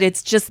there, but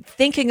it's just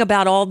thinking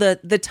about all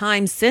the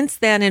time since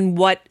then and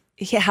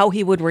how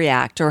he would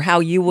react or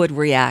how you would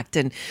react.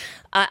 And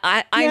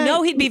I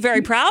know he'd be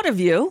very proud of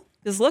you.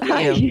 Just look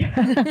at you.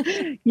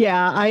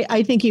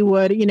 I think he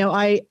would.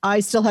 I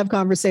still have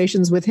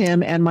conversations with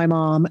him and my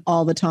mom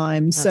all the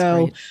time. That's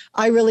so great.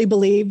 I really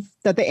believe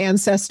that the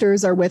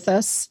ancestors are with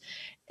us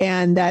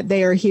and that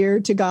they are here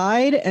to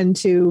guide and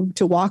to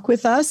walk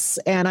with us.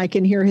 And I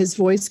can hear his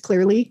voice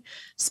clearly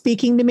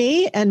speaking to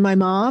me and my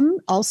mom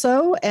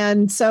also.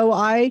 And so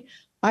I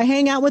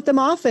hang out with them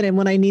often. And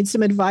when I need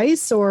some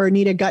advice or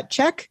need a gut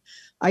check,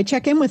 I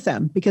check in with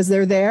them because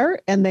they're there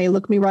and they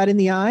look me right in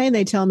the eye and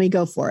they tell me,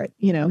 go for it.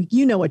 You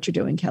know what you're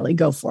doing, Kelly,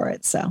 go for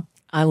it. So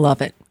I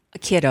love it. A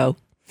kiddo.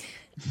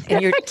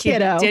 And your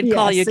kiddo did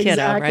call you kiddo,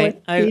 exactly.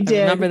 Right? I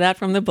remember that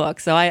from the book.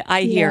 So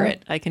I hear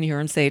it. I can hear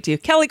him say it to you.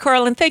 Kelly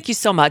Carlin, thank you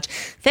so much.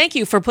 Thank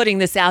you for putting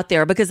this out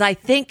there because I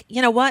think,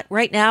 you know what,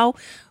 right now,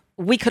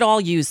 we could all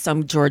use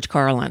some George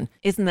Carlin.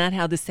 Isn't that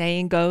how the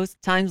saying goes?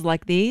 Times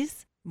like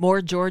these,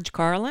 more George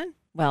Carlin?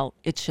 Well,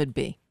 it should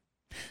be.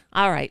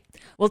 All right.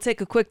 We'll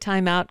take a quick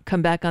time out,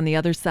 come back on the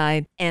other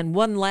side, and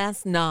one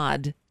last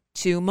nod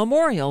to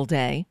Memorial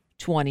Day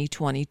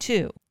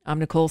 2022. I'm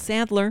Nicole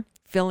Sandler,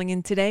 filling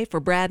in today for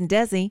Brad and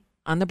Desi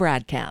on the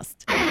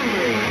BradCast.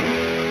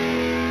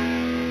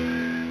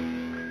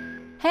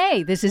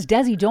 Hey, this is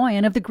Desi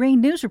Doyen of the Green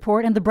News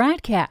Report and the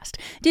BradCast.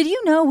 Did you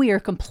know we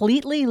are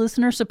completely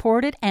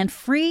listener-supported and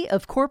free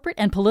of corporate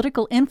and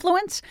political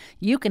influence?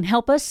 You can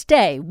help us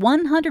stay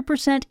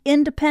 100%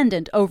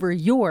 independent over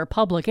your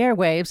public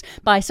airwaves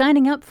by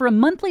signing up for a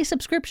monthly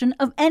subscription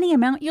of any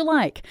amount you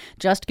like.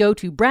 Just go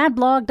to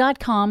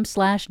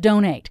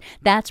bradblog.com/donate.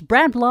 That's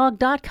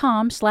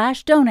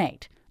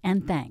bradblog.com/donate.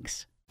 And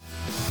thanks.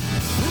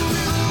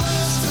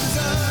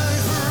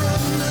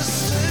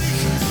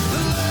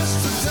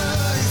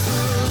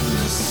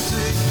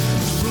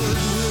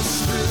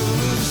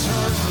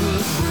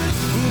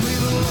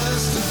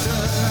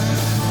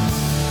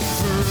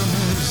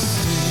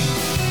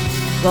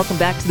 Welcome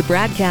back to the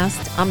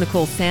BradCast. I'm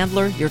Nicole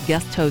Sandler, your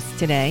guest host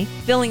today.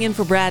 Filling in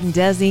for Brad and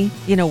Desi.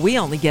 You know, we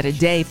only get a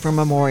day for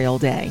Memorial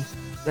Day.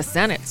 The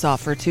Senate's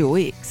off for 2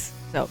 weeks.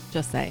 So,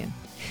 just saying.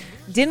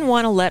 Didn't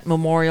want to let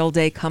Memorial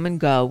Day come and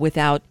go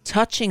without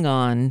touching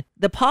on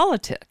the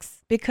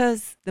politics,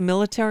 because the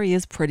military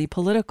is pretty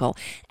political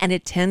and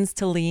it tends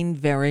to lean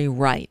very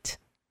right.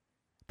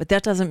 But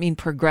that doesn't mean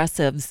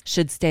progressives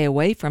should stay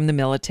away from the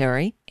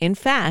military. In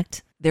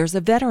fact, there's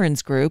a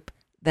veterans group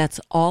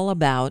that's all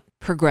about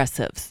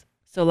progressives.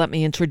 So let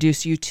me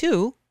introduce you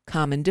to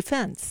Common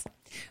Defense.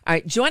 All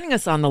right, joining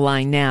us on the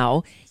line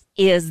now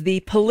is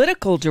the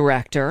political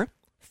director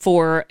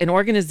for an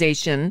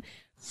organization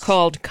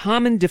called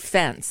Common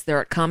Defense.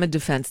 They're at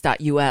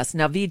commondefense.us.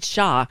 Naveed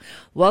Shah,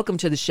 welcome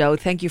to the show.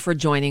 Thank you for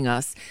joining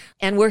us.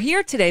 And we're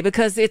here today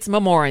because it's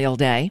Memorial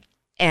Day,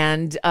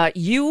 and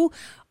you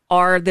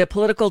are the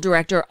political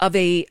director of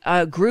a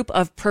group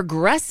of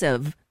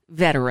progressive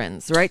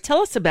veterans, right?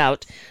 Tell us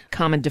about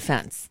Common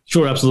Defense.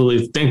 Sure,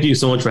 absolutely. Thank you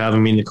so much for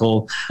having me,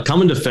 Nicole.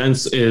 Common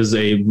Defense was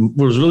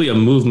really a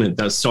movement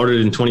that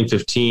started in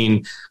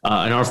 2015,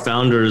 and our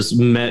founders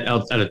met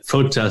out at a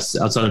protest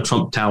outside of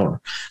Trump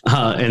Tower,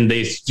 and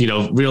they,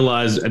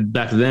 realized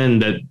back then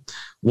that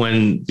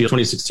when the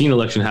 2016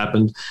 election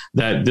happened,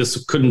 that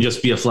this couldn't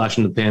just be a flash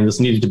in the pan.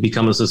 This needed to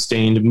become a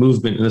sustained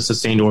movement and a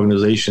sustained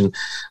organization.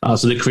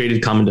 So they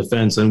created Common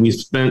Defense. And we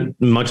spent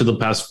much of the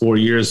past 4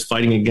 years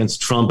fighting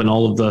against Trump and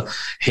all of the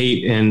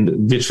hate and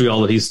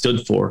vitriol that he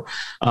stood for.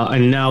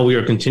 And now we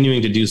are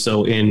continuing to do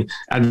so in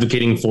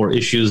advocating for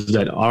issues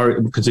that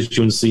our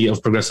constituency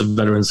of progressive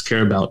veterans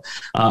care about.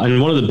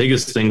 And one of the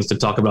biggest things to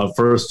talk about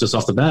first, just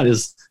off the bat,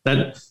 is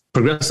that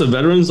progressive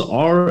veterans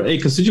are a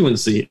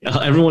constituency.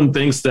 Everyone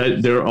thinks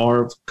that there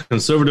are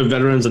conservative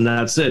veterans and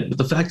that's it. But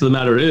the fact of the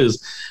matter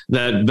is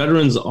that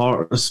veterans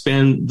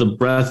span the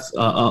breadth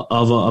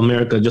of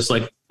America, just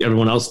like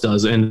everyone else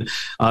does. And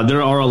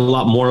there are a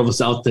lot more of us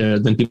out there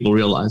than people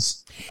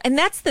realize. And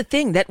that's the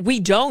thing that we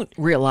don't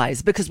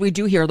realize, because we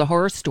do hear the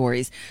horror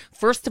stories.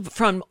 First,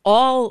 from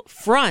all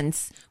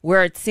fronts,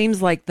 where it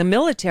seems like the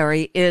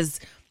military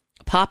is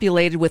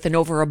populated with an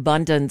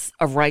overabundance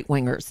of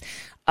right-wingers.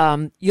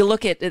 You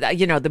look at,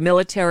 the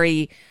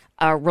military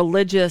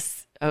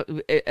religious,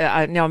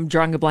 now I'm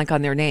drawing a blank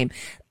on their name,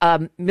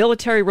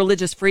 Military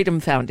Religious Freedom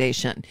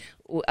Foundation,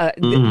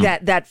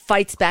 that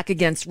fights back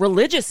against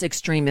religious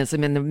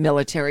extremism in the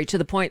military, to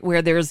the point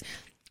where there's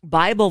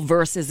Bible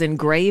verses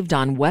engraved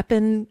on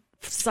weapon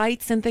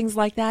sites and things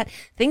like that,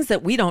 things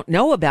that we don't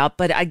know about.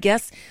 But I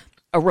guess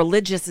a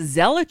religious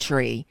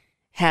zealotry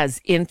has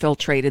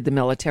infiltrated the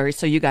military,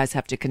 so you guys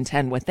have to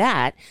contend with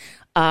that.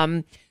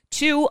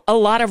 To a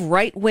lot of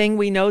right wing,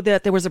 we know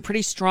that there was a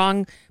pretty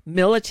strong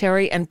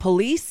military and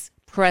police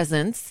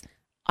presence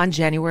on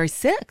January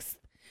 6th.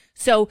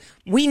 So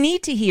we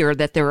need to hear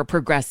that there are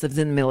progressives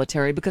in the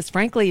military, because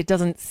frankly, it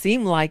doesn't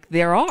seem like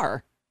there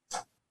are.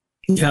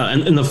 Yeah,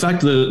 and the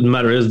fact of the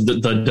matter is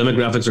that the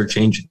demographics are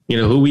changing.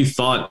 Who we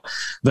thought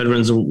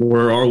veterans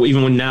were, or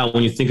even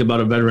when you think about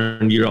a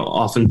veteran, you're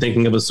often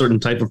thinking of a certain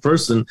type of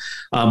person.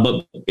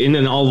 But in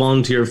an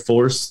all-volunteer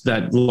force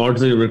that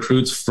largely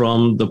recruits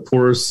from the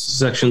poorest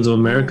sections of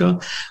America,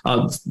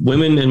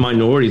 women and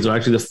minorities are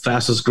actually the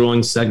fastest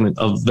growing segment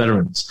of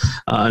veterans.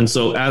 And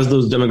so as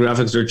those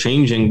demographics are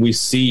changing, we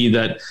see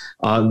that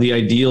the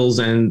ideals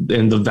and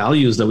the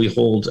values that we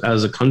hold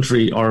as a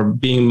country are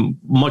being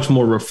much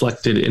more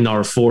reflected in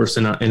our force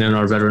and in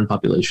our veteran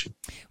population.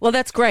 Well,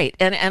 that's great.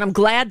 And I'm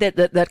glad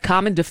that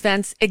Common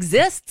Defense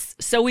exists,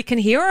 so we can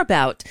hear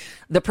about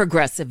the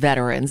progressive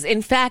veterans.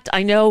 In fact,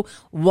 I know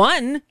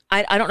one,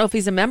 I don't know if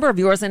he's a member of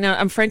yours, and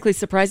I'm frankly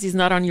surprised he's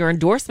not on your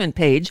endorsement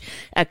page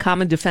at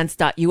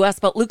commondefense.us,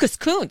 but Lucas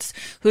Kuntz,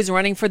 who's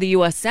running for the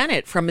U.S.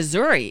 Senate from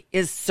Missouri,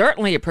 is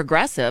certainly a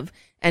progressive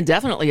and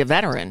definitely a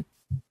veteran.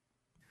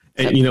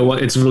 And you know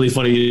what? It's really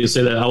funny you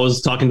say that. I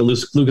was talking to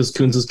Lucas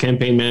Kuntz's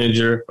campaign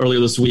manager earlier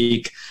this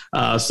week.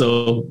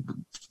 So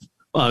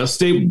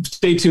stay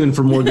tuned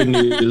for more good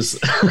news.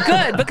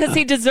 Good, because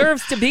he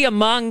deserves to be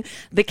among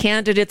the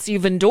candidates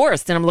you've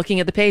endorsed. And I'm looking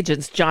at the page.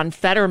 It's John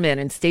Fetterman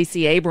and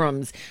Stacey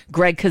Abrams,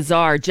 Greg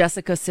Kazar,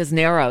 Jessica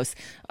Cisneros,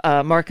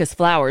 Marcus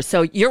Flowers.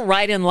 So you're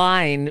right in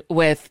line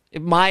with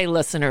my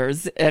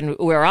listeners and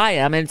where I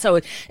am. And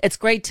so it's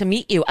great to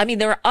meet you. I mean,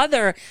 there are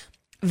other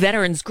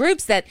veterans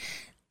groups that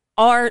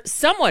are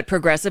somewhat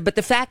progressive, but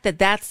the fact that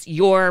that's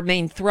your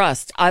main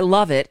thrust, I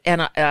love it.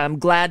 And I'm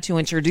glad to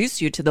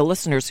introduce you to the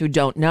listeners who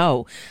don't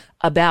know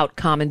about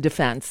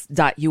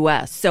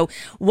commondefense.us. So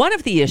one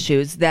of the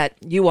issues that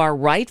you are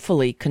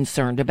rightfully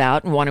concerned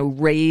about and want to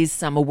raise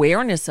some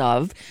awareness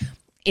of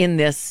in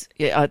this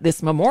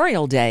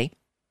Memorial Day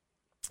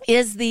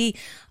is the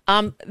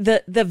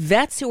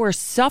vets who are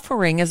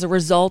suffering as a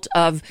result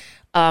of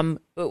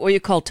what you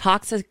call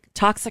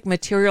toxic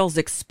materials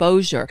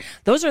exposure.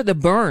 Those are the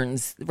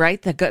burns,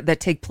 right, that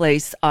take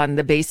place on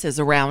the bases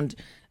around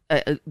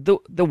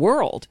the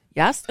world.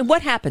 Yes, and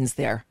what happens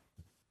there?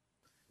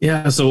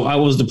 Yeah, so I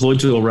was deployed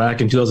to Iraq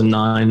in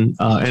 2009,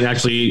 and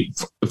actually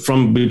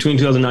from between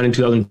 2009 and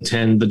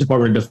 2010, the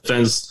Department of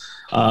Defense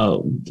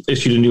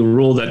issued a new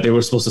rule that they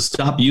were supposed to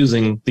stop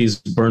using these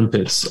burn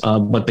pits,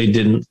 but they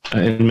didn't.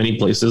 In many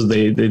places,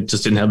 they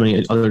just didn't have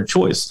any other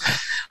choice.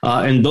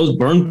 And those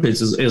burn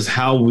pits is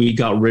how we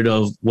got rid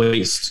of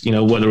waste,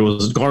 whether it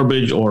was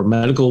garbage or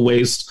medical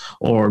waste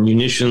or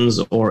munitions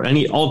or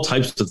all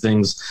types of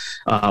things.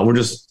 We're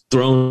just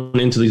thrown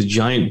into these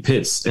giant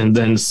pits and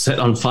then set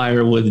on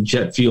fire with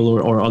jet fuel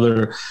or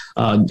other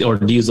or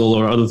diesel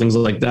or other things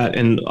like that.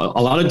 And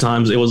a lot of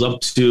times it was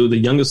up to the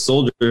youngest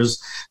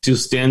soldiers to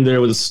stand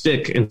there with a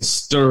stick and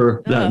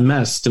stir that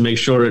mess to make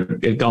sure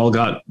it all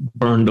got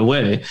burned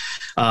away.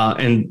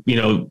 And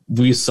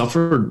we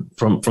suffered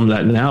from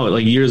that now.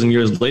 Like years and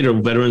years later,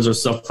 veterans are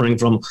suffering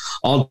from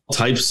all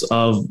types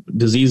of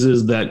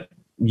diseases that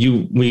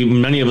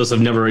many of us have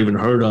never even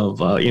heard of,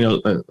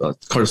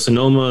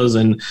 carcinomas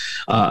and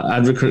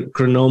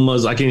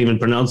adenocarcinomas. I can't even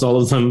pronounce all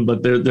of them,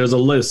 but there's a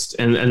list.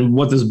 And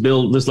what this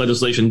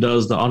legislation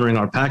does, the Honoring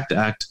Our Pact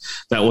Act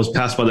that was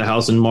passed by the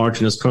House in March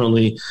and is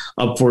currently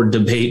up for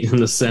debate in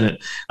the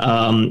Senate.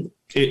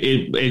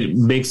 It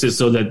makes it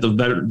so that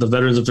the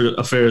Veterans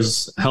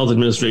Affairs Health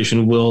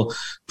Administration will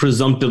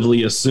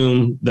presumptively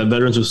assume that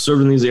veterans who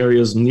served in these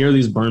areas near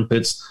these burn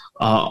pits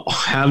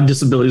have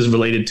disabilities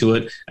related to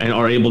it and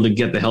are able to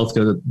get the health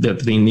care that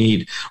they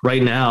need.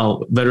 Right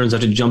now, veterans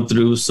have to jump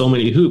through so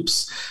many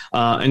hoops.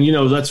 And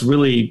that's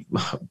really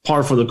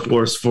par for the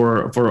course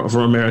for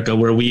America,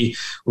 where we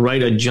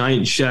write a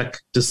giant check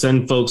to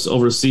send folks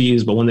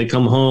overseas, but when they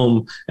come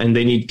home and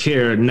they need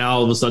care, now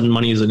all of a sudden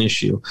money is an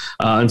issue.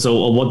 And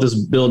so what this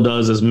bill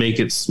does is makes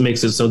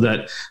it so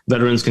that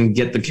veterans can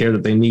get the care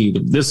that they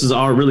need. This is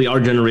our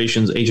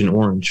generation's Agent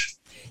Orange.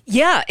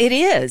 Yeah, it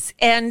is.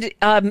 And,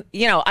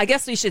 I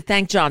guess we should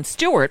thank Jon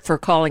Stewart for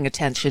calling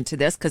attention to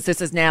this, because this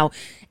is now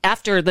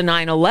after the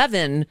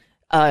 9/11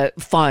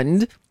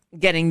 fund,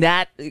 getting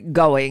that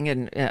going.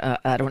 And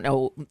I don't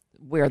know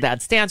where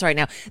that stands right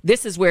now.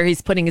 This is where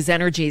he's putting his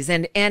energies.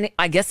 And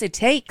I guess it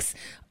takes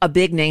a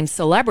big name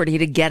celebrity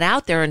to get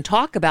out there and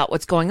talk about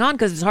what's going on,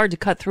 because it's hard to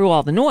cut through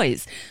all the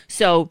noise.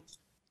 So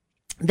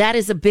that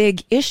is a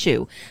big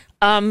issue.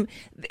 Let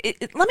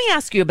me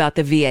ask you about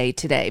the VA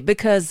today,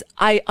 because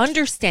I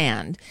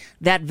understand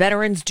that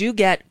veterans do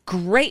get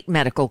great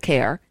medical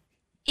care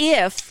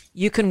if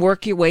you can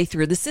work your way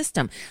through the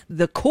system.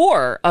 The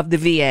core of the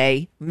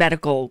VA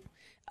medical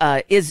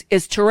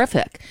is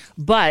terrific,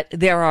 but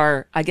there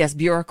are, I guess,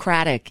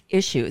 bureaucratic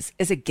issues.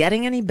 Is it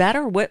getting any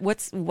better?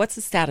 What's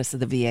the status of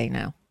the VA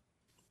now?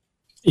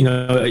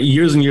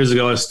 Years and years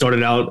ago, I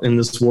started out in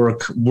this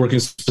working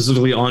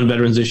specifically on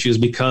veterans issues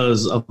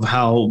because of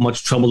how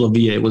much trouble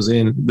the VA was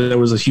in. There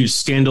was a huge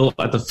scandal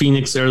at the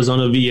Phoenix,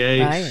 Arizona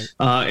VA, right.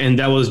 And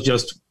that was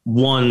just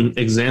one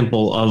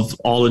example of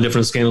all the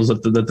different scandals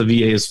that the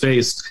VA has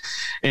faced.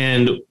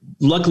 And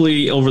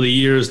luckily, over the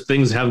years,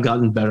 things have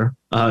gotten better.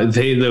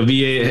 The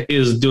VA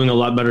is doing a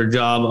lot better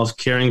job of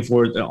caring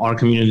for our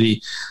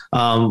community.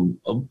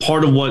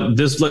 Part of what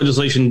this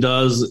legislation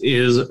does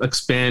is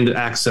expand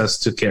access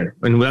to care.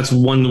 And that's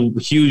one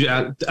huge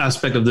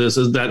aspect of this,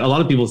 is that a lot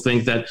of people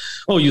think that,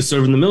 you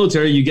serve in the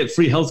military, you get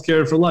free health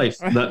care for life.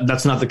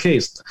 That's not the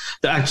case.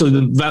 Actually,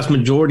 the vast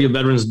majority of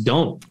veterans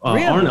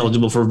aren't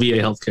eligible for VA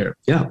health care.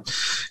 Yeah.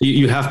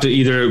 You have to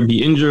either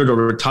be injured or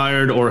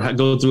retired or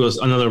go through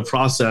another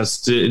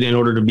process in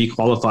order to be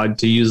qualified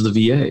to use the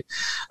VA.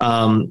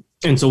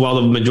 And so while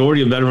the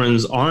majority of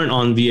veterans aren't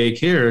on VA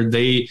care,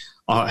 they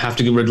have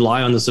to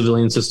rely on the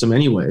civilian system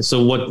anyway.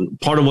 So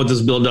part of what this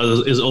bill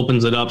does is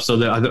opens it up so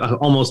that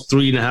almost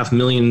 3.5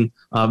 million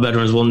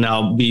veterans will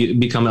now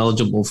become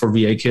eligible for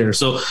VA care.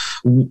 So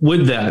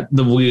with that,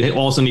 we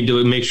also need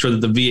to make sure that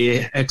the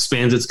VA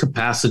expands its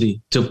capacity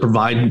to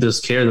provide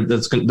this care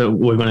that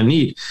we're going to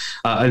need.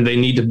 And they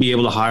need to be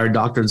able to hire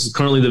doctors.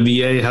 Currently, the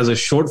VA has a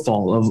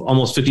shortfall of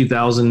almost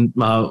 50,000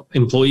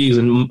 employees,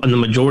 and the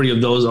majority of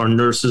those are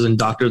nurses and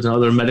doctors and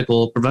other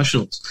medical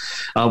professionals.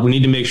 We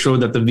need to make sure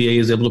that the VA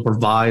is able to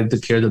provide the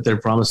care that they're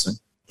promising.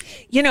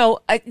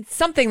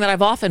 Something that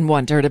I've often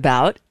wondered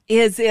about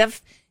is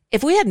if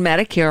we had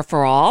Medicare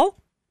for all,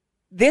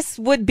 this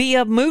would be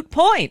a moot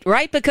point,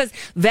 right? Because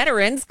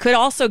veterans could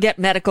also get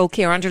medical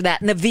care under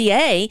that, and the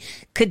VA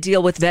could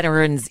deal with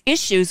veterans'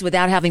 issues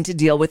without having to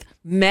deal with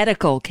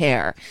medical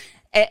care.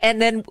 And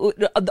then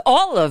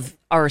all of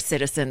our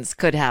citizens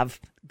could have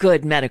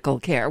good medical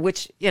care,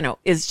 which,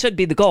 should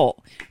be the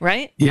goal,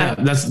 right? Yeah,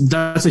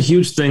 that's a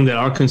huge thing that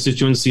our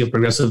constituency of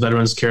progressive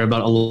veterans care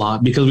about a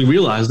lot, because we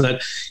realize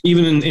that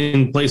even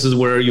in places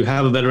where you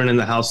have a veteran in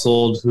the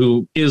household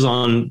who is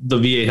on the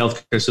VA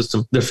healthcare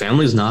system, their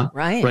family's not,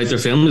 right? Their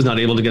family's not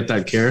able to get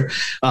that care.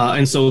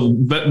 And so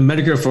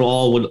Medicare for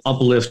all would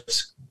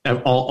uplift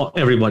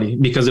everybody,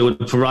 because it would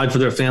provide for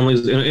their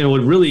families, and it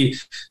would really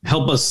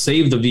help us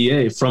save the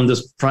VA from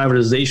this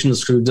privatization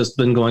screw that's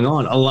been going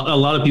on. A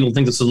lot of people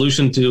think the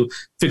solution to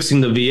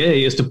fixing the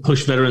VA is to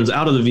push veterans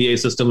out of the VA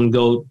system and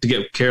go to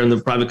get care in the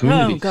private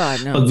community. Oh,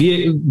 God, no. But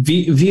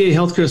VA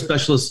healthcare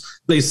specialists,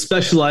 they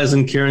specialize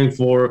in caring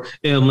for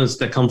ailments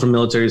that come from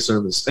military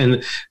service.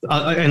 And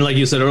like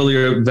you said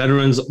earlier,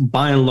 veterans,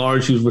 by and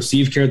large, who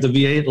receive care at the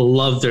VA,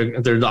 love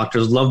their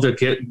doctors, love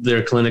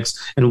their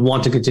clinics, and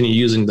want to continue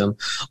using them.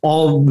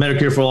 All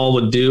Medicare for All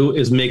would do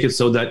is make it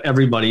so that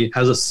everybody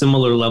has a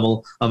similar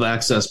level of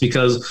access,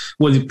 because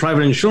with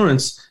private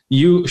insurance,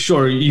 you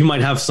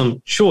might have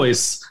some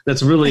choice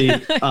that's really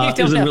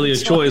isn't really a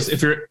choice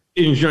if your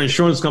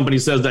insurance company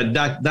says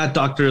that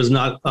doctor is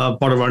not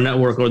part of our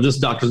network, or this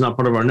doctor is not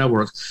part of our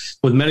network.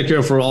 With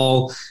Medicare for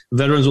All,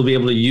 veterans will be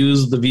able to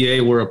use the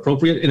VA where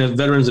appropriate, and if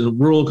veterans in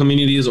rural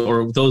communities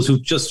or those who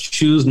just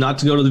choose not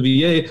to go to the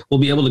VA will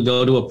be able to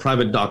go to a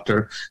private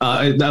doctor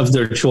of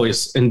their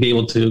choice and be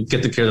able to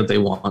get the care that they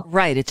want.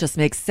 Right. It just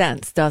makes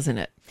sense, doesn't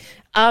it?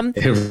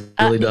 It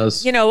really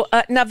does.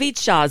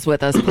 Naveed Shah is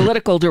with us,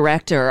 political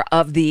director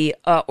of the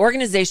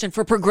Organization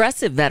for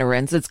Progressive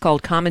Veterans. It's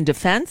called Common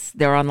Defense.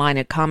 They're online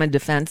at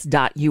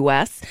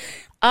commondefense.us.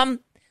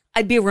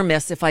 I'd be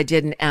remiss if I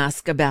didn't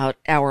ask about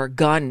our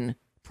gun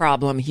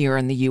problem here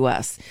in the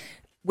U.S.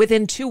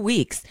 Within 2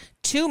 weeks,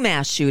 2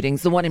 mass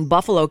shootings. The one in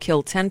Buffalo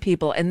killed 10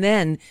 people. And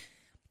then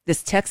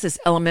this Texas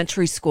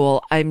elementary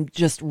school, I'm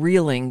just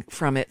reeling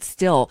from it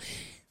still.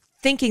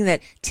 Thinking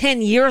that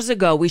 10 years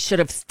ago we should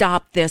have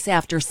stopped this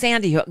after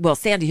Sandy Hook. Well,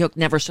 Sandy Hook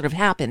never should have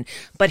happened.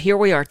 But here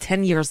we are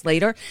 10 years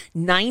later,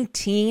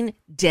 19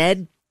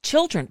 dead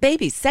children,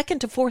 babies, 2nd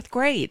to 4th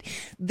grade.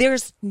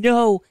 There's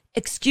no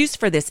excuse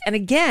for this. And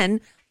again,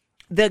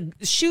 the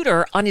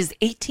shooter on his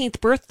 18th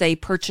birthday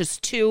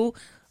purchased 2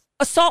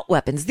 assault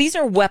weapons. These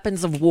are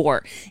weapons of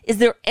war. Is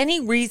there any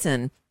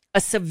reason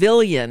a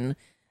civilian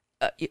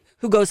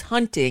who goes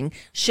hunting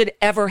should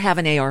ever have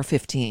an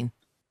AR-15?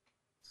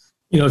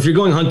 If you're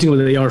going hunting with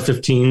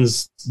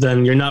AR-15s,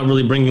 then you're not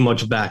really bringing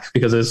much back,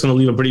 because it's going to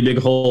leave a pretty big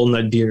hole in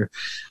that deer.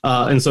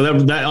 And so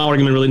that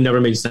argument really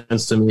never made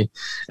sense to me.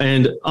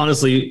 And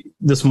honestly,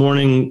 this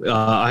morning,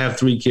 I have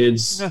 3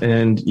 kids,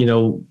 and,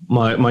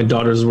 my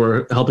daughters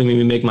were helping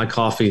me make my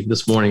coffee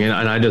this morning.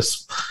 And I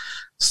just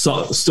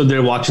stood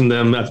there watching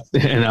them,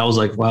 and I was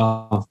like,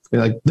 wow,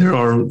 like there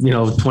are,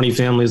 20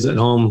 families at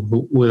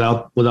home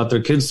without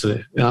their kids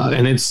today.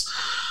 And it's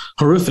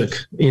horrific,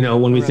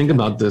 when we think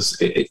about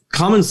this.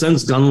 Common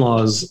sense gun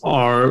laws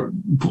are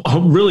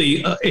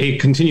really a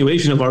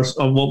continuation of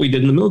what we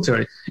did in the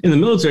military. In the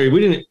military,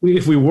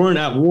 if we weren't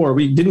at war,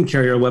 we didn't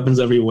carry our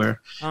weapons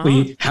everywhere. Uh-huh.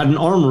 We had an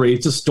armory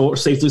to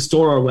safely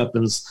store our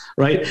weapons,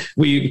 right?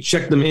 We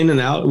checked them in and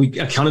out. We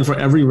accounted for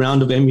every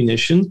round of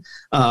ammunition.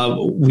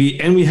 We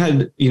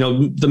had,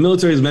 the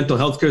military's mental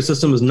health care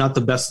system is not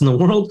the best in the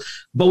world,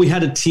 but we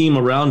had a team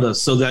around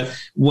us, so that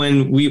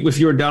if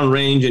you were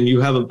downrange and you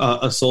have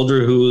a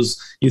soldier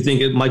you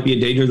think it might be a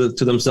danger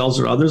to themselves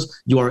or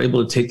others, you are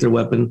able to take their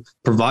weapon,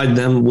 provide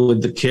them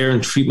with the care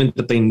and treatment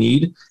that they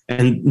need.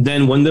 And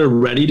then when they're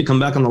ready to come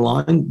back on the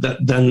line,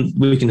 then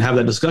we can have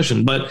that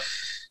discussion. But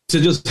to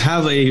just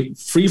have a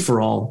free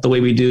for all the way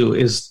we do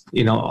is,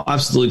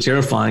 absolutely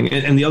terrifying.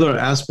 And the other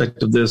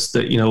aspect of this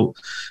that,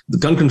 the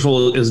gun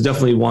control is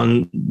definitely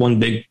one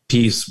big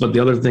piece. But the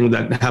other thing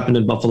that happened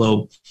in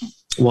Buffalo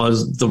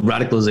was the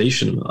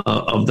radicalization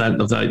of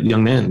that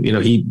young man.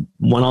 He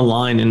went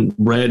online and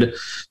read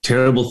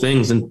terrible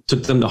things and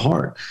took them to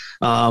heart.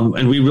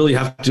 And we really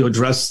have to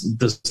address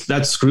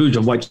that scourge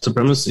of white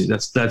supremacy.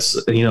 That's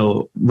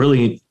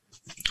really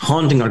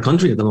haunting our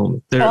country at the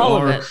moment. There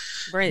are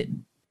right.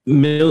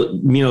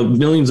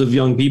 Millions of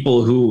young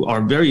people who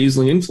are very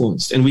easily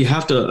influenced, and we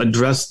have to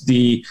address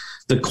the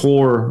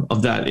core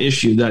of that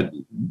issue, that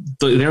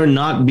they're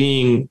not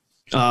being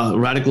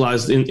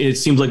radicalized. It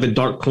seems like the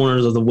dark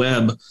corners of the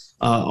web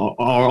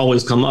are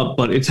always come up,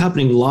 but it's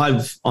happening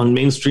live on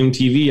mainstream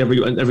TV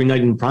every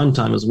night in prime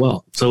time as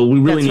well. So we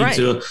really need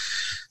to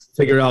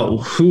figure out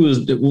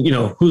who's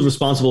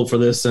responsible for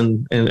this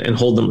and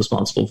hold them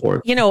responsible for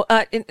it.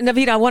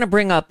 Naveed, I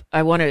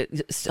want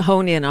to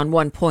hone in on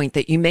one point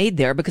that you made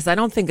there, because I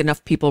don't think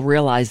enough people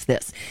realize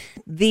this.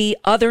 The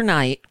other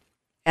night,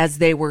 as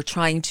they were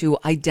trying to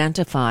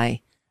identify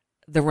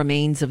the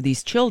remains of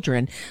these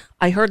children,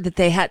 I heard that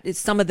they had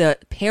some of the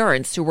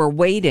parents who were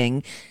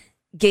waiting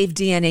gave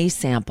DNA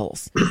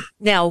samples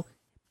now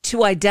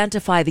to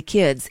identify the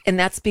kids. And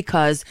that's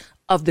because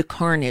of the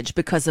carnage,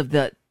 because of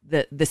the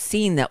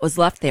scene that was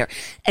left there.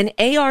 An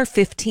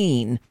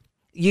AR-15,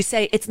 you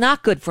say it's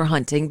not good for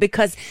hunting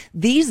because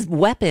these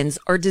weapons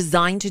are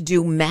designed to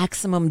do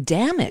maximum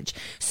damage.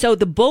 So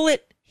the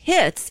bullet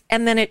hits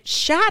and then it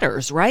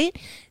shatters, right?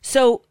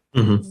 So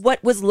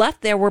what was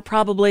left there were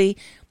probably,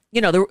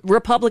 the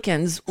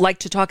Republicans like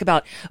to talk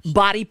about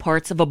body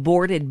parts of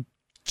aborted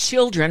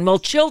children. Well,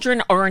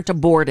 children aren't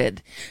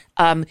aborted.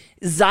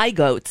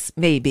 Zygotes,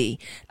 maybe,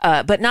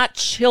 but not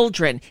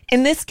children.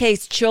 In this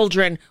case,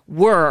 children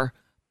were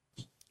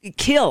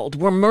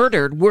killed, were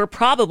murdered, were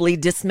probably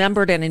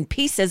dismembered and in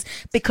pieces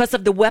because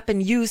of the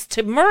weapon used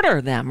to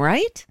murder them,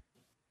 right?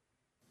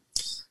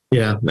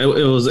 Yeah,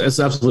 it's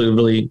absolutely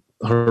really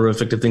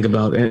horrific to think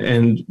about.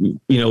 And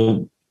you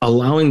know,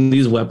 allowing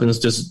these weapons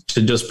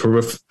to just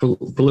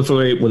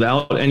proliferate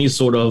without any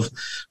sort of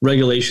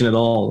regulation at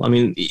all. I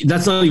mean,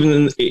 that's not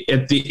even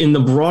in the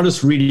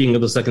broadest reading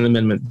of the Second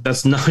Amendment.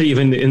 That's not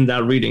even in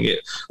that reading.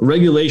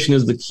 Regulation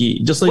is the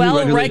key. Just like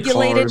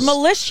well-regulated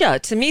militia.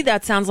 To me,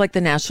 that sounds like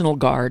the National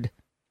Guard.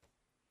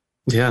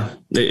 Yeah,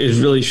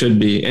 it really should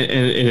be.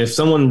 And if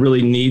someone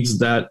really needs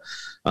that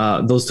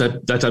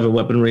type of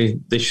weaponry,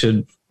 they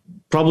should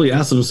probably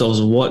ask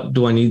themselves, what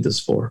do I need this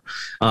for?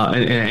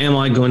 And am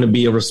I going to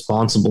be a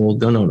responsible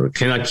gun owner?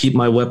 Can I keep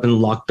my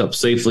weapon locked up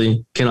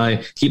safely? Can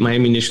I keep my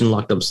ammunition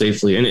locked up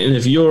safely? And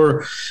if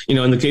you're, you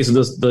know, in the case of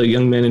the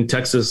young man in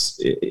Texas,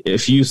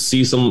 if you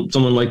see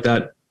someone like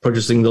that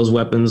purchasing those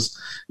weapons,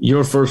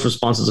 your first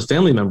response as a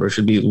family member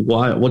should be,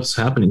 what's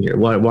happening here?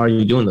 Why are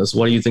you doing this?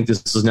 Why do you think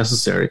this is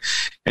necessary?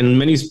 And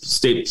many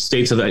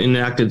states have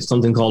enacted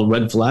something called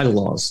red flag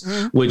laws,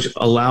 which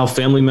allow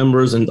family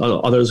members and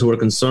others who are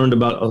concerned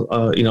about,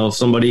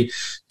 somebody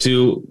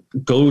to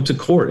go to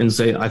court and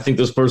say, I think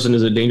this person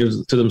is a danger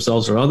to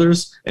themselves or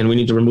others, and we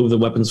need to remove the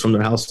weapons from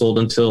their household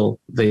until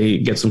they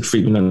get some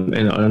treatment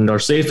and are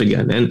safe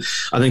again. And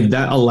I think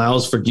that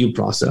allows for due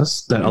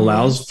process, that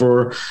allows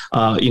for,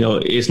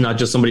 it's not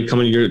just somebody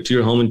coming to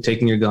your home and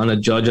taking your gun. A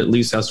judge at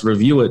least has to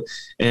review it.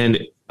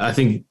 And I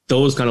think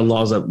those kind of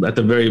laws, at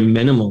the very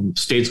minimum,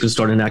 states could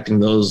start enacting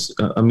those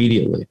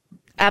immediately.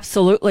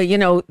 Absolutely. You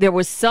know, there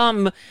was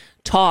some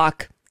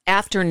talk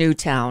after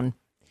Newtown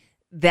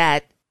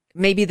that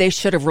maybe they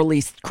should have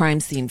released crime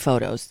scene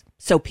photos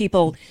so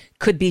people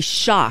could be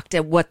shocked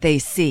at what they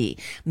see.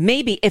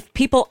 Maybe if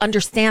people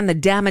understand the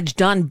damage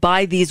done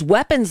by these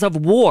weapons of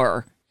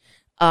war,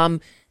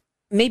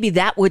 maybe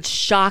that would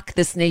shock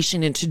this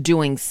nation into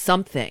doing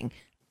something.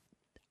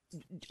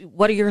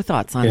 What are your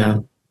thoughts on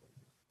that?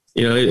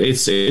 You know,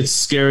 it's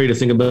scary to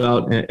think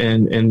about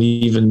and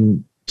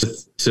even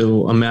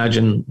to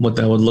imagine what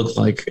that would look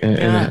like.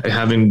 And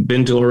having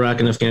been to Iraq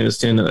and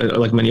Afghanistan,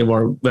 like many of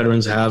our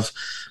veterans have,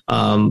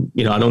 I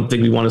don't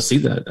think we want to see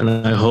that. And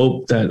I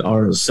hope that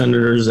our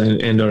senators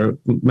and our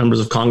members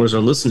of Congress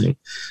are listening,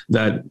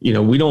 that,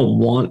 we don't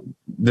want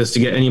this to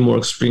get any more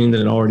extreme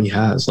than it already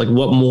has. Like,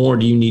 what more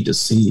do you need to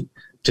see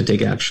to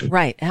take action?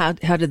 Right. How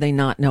do they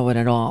not know it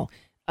at all?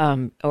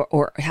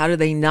 Or how do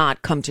they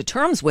not come to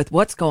terms with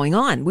what's going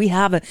on? We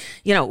have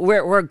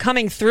we're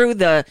coming through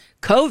the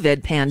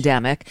COVID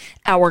pandemic.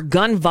 Our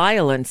gun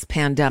violence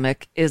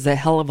pandemic is a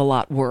hell of a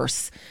lot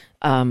worse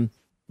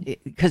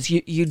because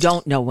you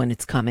don't know when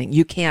it's coming.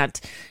 You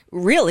can't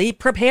really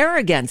prepare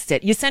against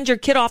it. You send your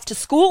kid off to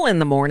school in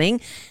the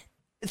morning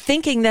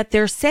thinking that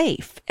they're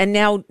safe, and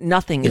now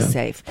nothing is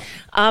safe.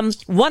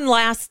 One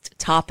last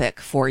topic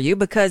for you,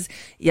 because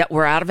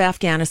we're out of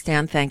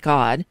Afghanistan, thank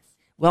God.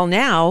 Well,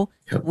 now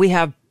we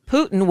have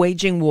Putin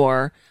waging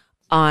war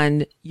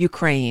on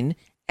Ukraine,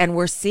 and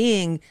we're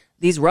seeing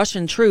these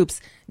Russian troops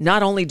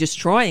not only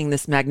destroying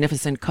this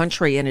magnificent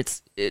country and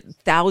its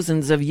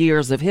thousands of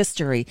years of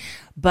history,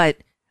 but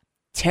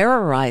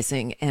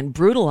terrorizing and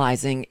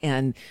brutalizing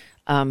and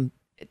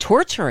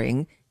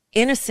torturing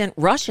innocent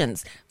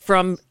Russians,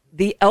 from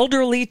the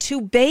elderly to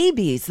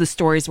babies. The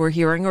stories we're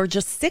hearing are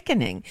just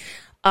sickening.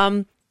 Are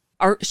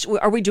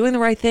we doing the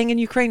right thing in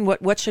Ukraine?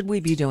 What should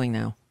we be doing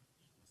now?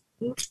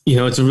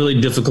 It's a really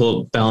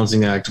difficult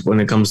balancing act when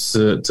it comes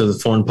to the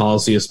foreign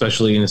policy,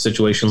 especially in a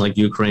situation like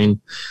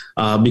Ukraine,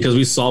 because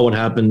we saw what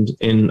happened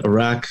in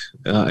Iraq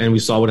and we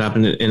saw what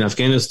happened in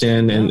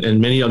Afghanistan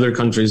and many other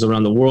countries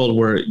around the world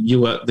where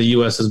the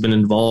U.S. has been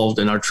involved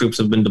and our troops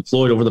have been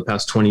deployed over the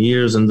past 20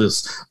 years in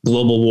this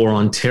global war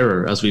on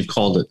terror, as we've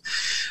called it.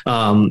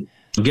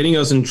 Getting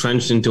us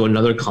entrenched into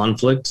another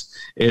conflict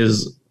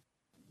is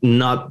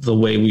not the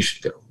way we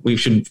should go. We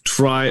should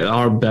try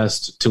our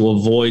best to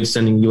avoid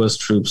sending U.S.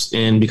 troops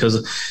in,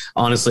 because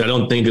honestly, I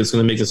don't think it's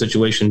going to make the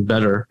situation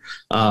better.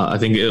 I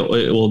think it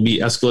will be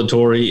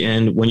escalatory.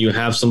 And when you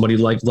have somebody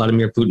like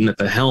Vladimir Putin at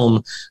the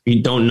helm,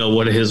 you don't know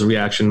what his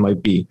reaction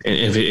might be.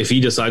 And if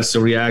he decides to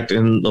react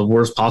in the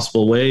worst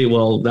possible way,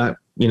 well, that,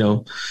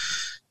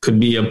 could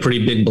be a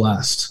pretty big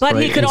blast. But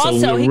right? he could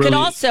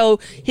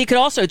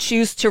also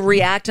choose to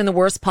react in the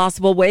worst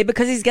possible way,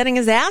 because he's getting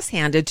his ass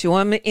handed to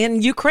him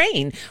in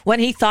Ukraine when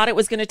he thought it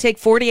was going to take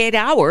 48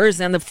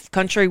 hours and the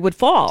country would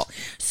fall.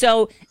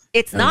 So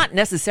it's not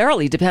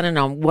necessarily dependent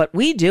on what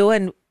we do,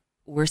 and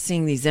we're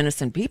seeing these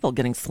innocent people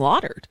getting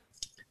slaughtered.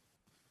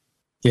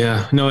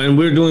 Yeah, no, and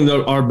we're doing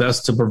our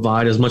best to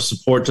provide as much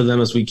support to them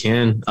as we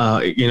can.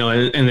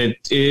 And it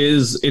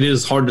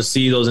is hard to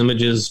see those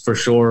images for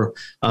sure.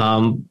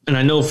 And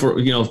I know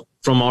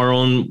from our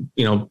own,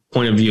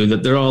 point of view,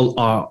 that there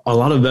are a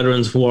lot of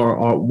veterans who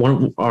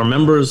are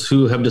members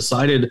who have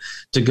decided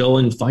to go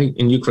and fight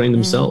in Ukraine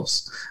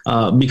themselves,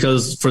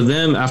 because for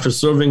them, after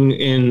serving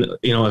in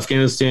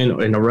Afghanistan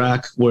or in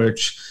Iraq,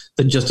 which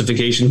the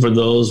justification for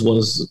those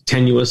was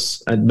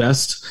tenuous at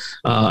best,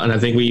 and I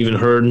think we even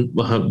heard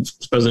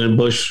President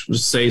Bush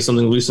say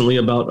something recently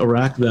about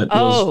Iraq that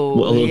was a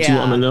little too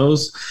on the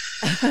nose.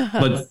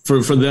 But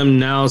for them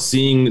now,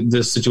 seeing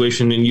this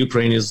situation in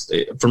Ukraine is,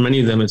 for many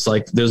of them, it's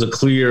like there's a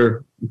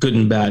clear good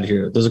and bad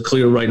here. There's a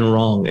clear right and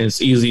wrong, and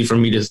it's easy for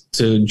me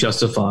to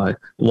justify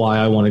why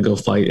I want to go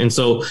fight. And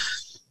so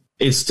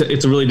it's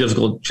a really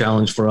difficult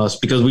challenge for us,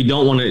 because I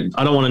don't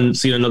want to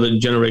see another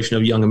generation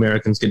of young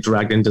Americans get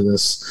dragged into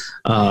this.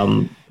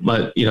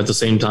 But at the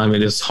same time,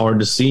 it is hard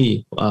to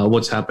see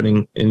what's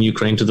happening in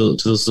Ukraine to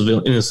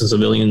the innocent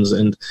civilians,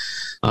 and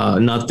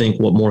not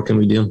think, what more can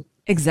we do?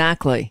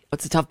 Exactly.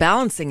 It's a tough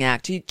balancing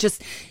act.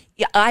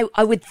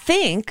 I would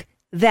think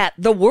that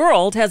the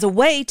world has a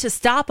way to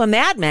stop a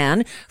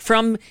madman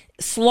from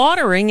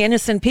slaughtering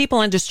innocent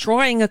people and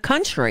destroying a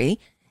country.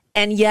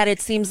 And yet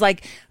it seems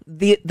like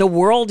the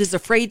world is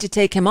afraid to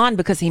take him on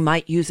because he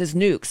might use his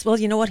nukes. Well,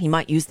 you know what? He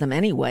might use them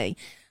anyway.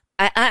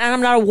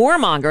 I'm not a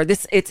warmonger.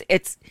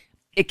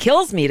 It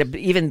kills me to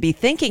even be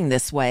thinking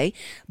this way.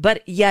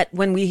 But yet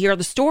when we hear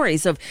the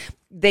stories of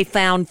they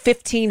found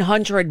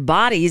 1,500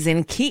 bodies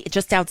in Kyiv,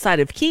 just outside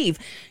of Kyiv,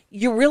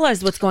 you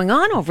realize what's going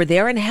on over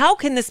there, and how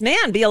can this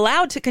man be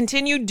allowed to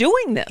continue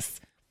doing this?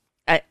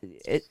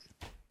 It's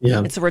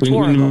a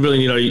rhetorical. We really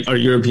need our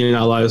European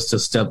allies to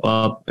step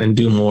up and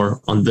do more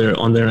on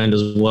their end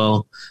as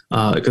well,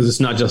 because it's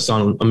not just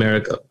on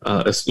America.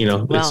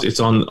 It's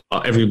on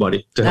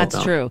everybody to help out.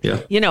 That's true.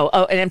 Yeah.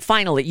 And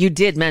finally, you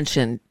did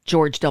mention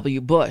George W.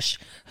 Bush,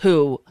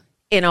 who,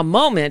 in a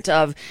moment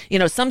of,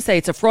 some say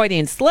it's a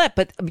Freudian slip,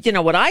 but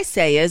what I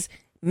say is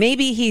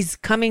maybe he's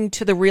coming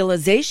to the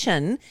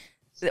realization,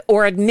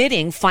 or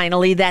admitting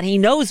finally, that he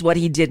knows what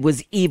he did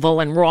was evil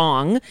and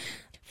wrong.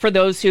 For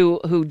those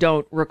who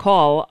don't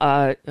recall,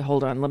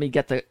 hold on, let me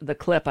get the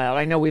clip out.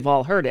 I know we've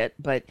all heard it,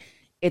 but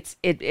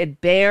it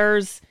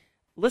bears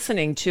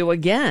listening to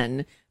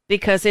again,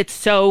 because it's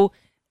so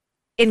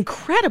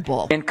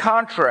incredible. In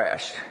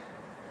contrast,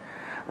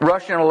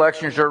 Russian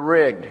elections are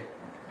rigged.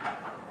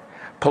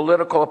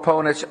 Political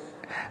opponents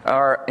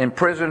are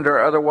imprisoned or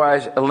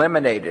otherwise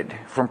eliminated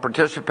from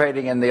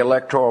participating in the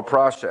electoral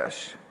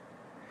process.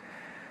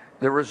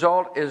 The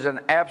result is an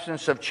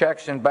absence of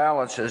checks and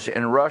balances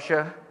in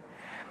Russia,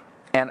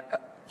 and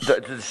the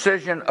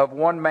decision of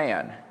one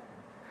man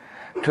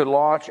to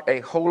launch a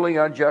wholly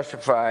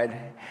unjustified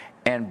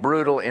and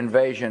brutal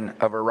invasion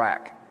of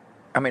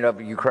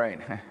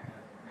Ukraine.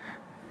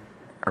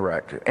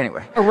 Iraq too.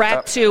 Anyway,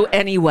 Iraq too.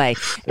 Anyway,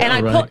 and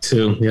Iraq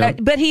too. Yeah.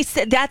 But he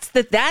said that's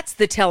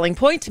the telling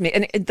point to me.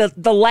 And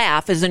the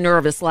laugh is a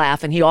nervous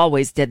laugh, and he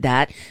always did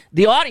that.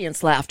 The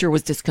audience laughter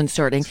was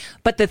disconcerting.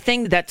 But the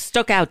thing that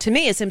stuck out to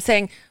me is him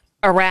saying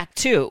Iraq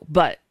too.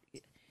 But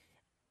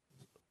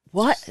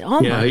what?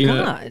 Oh my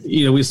God!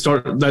 We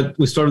started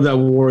that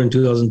war in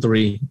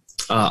 2003.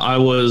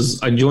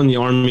 I joined the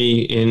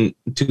Army in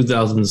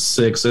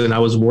 2006, and I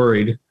was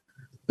worried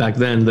back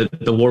then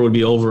that the war would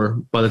be over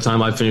by the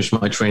time I finished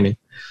my training.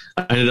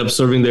 I ended up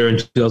serving there in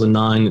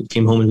 2009,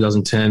 came home in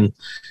 2010,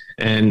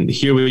 and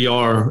here we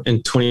are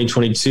in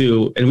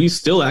 2022, and we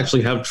still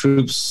actually have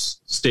troops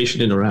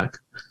stationed in Iraq.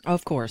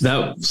 Of course.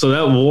 So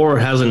that war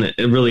hasn't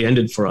really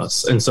ended for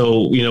us. And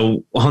so,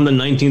 on the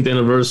 19th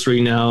anniversary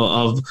now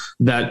of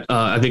that,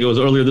 I think it was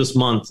earlier this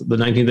month, the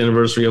 19th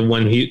anniversary of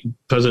when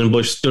President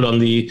Bush stood on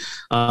the,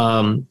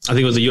 I think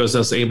it was the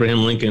USS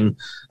Abraham Lincoln,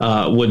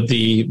 with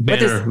the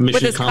banner,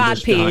 mission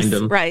accomplished behind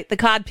him. Right. The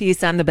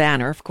codpiece on the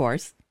banner, of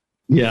course.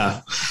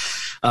 Yeah.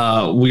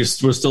 We're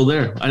still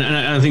there. And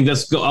I think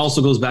that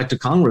also goes back to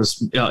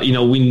Congress.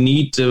 We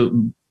need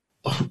to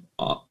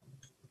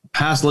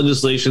pass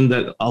legislation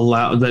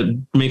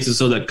that makes it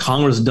so that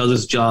Congress does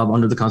its job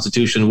under the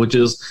Constitution, which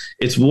is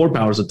its war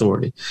powers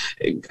authority.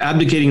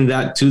 Abdicating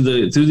that to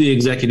the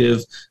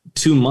executive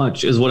too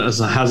much is what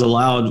has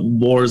allowed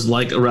wars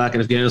like Iraq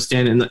and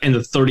Afghanistan and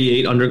the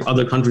 38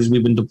 other countries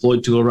we've been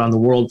deployed to around the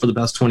world for the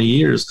past 20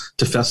 years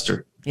to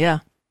fester. Yeah.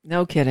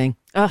 No kidding.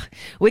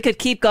 We could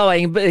keep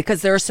going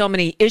because there are so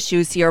many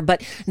issues here.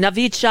 But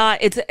Naveed Shah,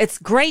 it's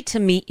great to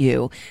meet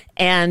you.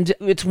 And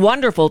it's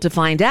wonderful to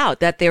find out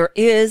that there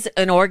is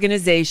an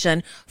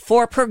organization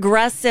for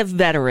progressive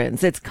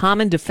veterans. It's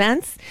Common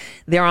Defense.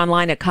 They're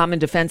online at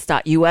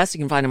commondefense.us. You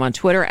can find them on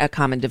Twitter at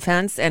Common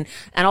Defense, and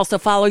also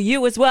follow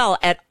you as well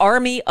at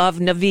Army of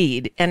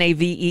Naveed,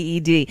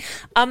 Naveed.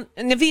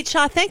 Naveed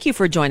Shah, thank you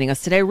for joining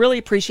us today. Really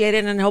appreciate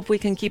it, and hope we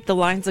can keep the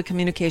lines of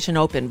communication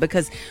open,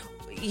 because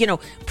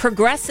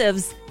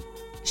progressives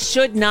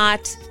should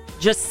not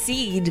just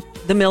cede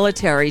the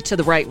military to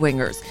the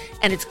right-wingers.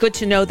 And it's good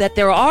to know that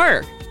there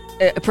are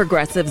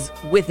progressives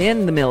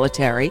within the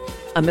military.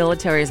 A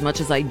military, as much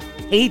as I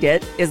hate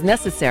it, is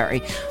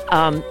necessary.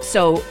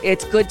 So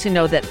it's good to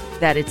know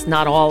that it's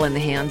not all in the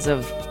hands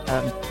of,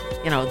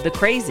 the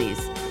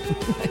crazies.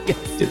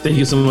 Yes. Thank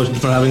you so much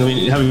for having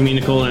me,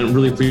 Nicole, and I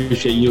really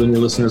appreciate you and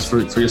your listeners for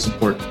your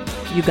support.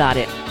 You got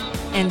it.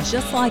 And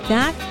just like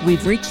that,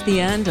 we've reached the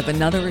end of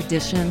another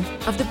edition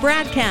of the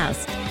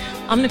BradCast.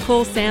 I'm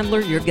Nicole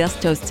Sandler, your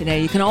guest host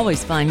today. You can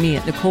always find me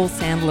at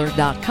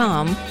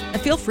NicoleSandler.com.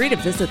 And feel free to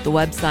visit the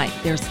website.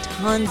 There's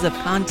tons of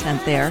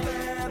content there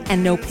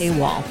and no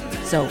paywall.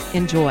 So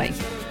enjoy.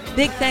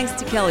 Big thanks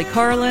to Kelly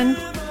Carlin.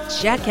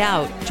 Check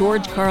out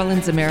George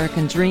Carlin's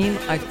American Dream.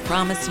 I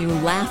promise you,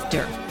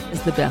 laughter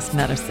is the best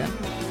medicine.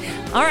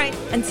 All right,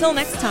 until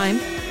next time,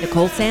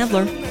 Nicole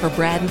Sandler for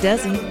Brad and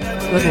Desi.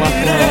 Good luck,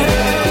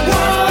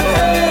 world.